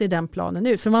 hur ser den planen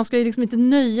ut? För man ska ju liksom inte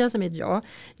nöja sig med ett ja.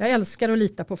 Jag älskar att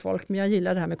lita på folk, men jag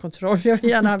gillar det här med kontroll. Jag vill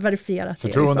gärna verifiera det.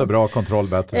 Förtroende liksom. Bra, kontroll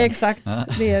bättre. Exakt,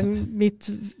 det är mitt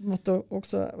motto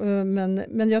också.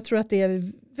 Men jag tror att det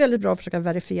är väldigt bra att försöka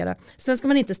verifiera. Sen ska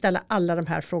man inte ställa alla de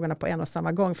här frågorna på en och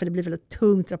samma gång, för det blir väldigt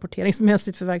tungt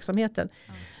rapporteringsmässigt för verksamheten.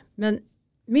 Men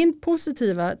min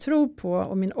positiva tro på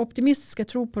och min optimistiska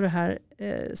tro på det här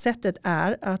sättet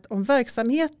är att om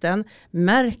verksamheten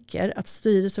märker att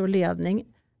styrelse och ledning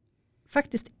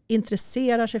faktiskt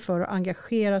intresserar sig för och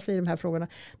engagerar sig i de här frågorna,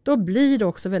 då blir det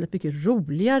också väldigt mycket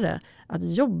roligare att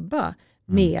jobba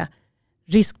med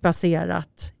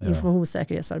riskbaserat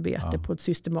informationssäkerhetsarbete på ett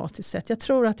systematiskt sätt. Jag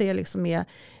tror att det liksom är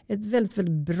ett väldigt,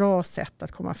 väldigt bra sätt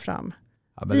att komma fram.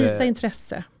 Visa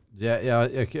intresse.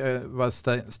 Jag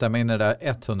stämmer in i det där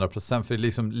 100%, för det är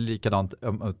liksom likadant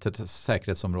till ett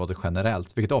säkerhetsområde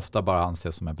generellt, vilket ofta bara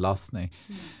anses som en belastning.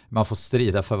 Man får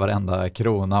strida för varenda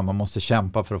krona, man måste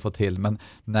kämpa för att få till, men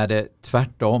när det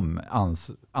tvärtom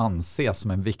anses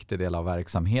som en viktig del av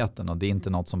verksamheten och det är inte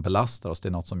något som belastar oss, det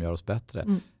är något som gör oss bättre,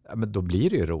 men då blir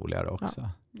det ju roligare också.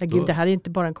 Ja. Gud, det här är inte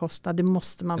bara en kostnad, det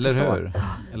måste man förstå.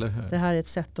 Eller hur? Det här är ett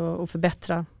sätt att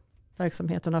förbättra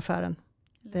verksamheten och affären.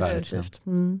 Definitivt.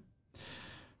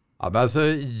 Ja, men alltså,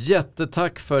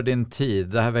 jättetack för din tid.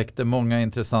 Det här väckte många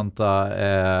intressanta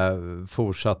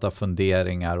fortsatta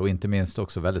funderingar och inte minst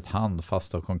också väldigt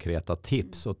handfasta och konkreta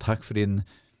tips. Och tack för din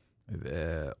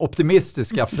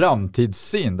optimistiska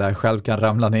framtidssyn där jag själv kan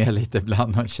ramla ner lite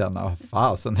ibland och känna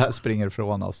fasen, här springer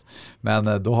ifrån oss.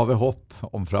 Men då har vi hopp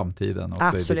om framtiden också.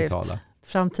 Absolut. I digitala.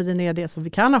 Framtiden är det som vi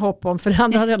kan ha hopp om, för det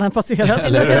andra har redan passerat.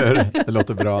 Eller hur? Det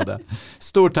låter bra det.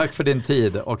 Stort tack för din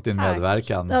tid och din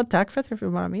medverkan. Ja, tack för att jag fick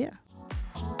vara med.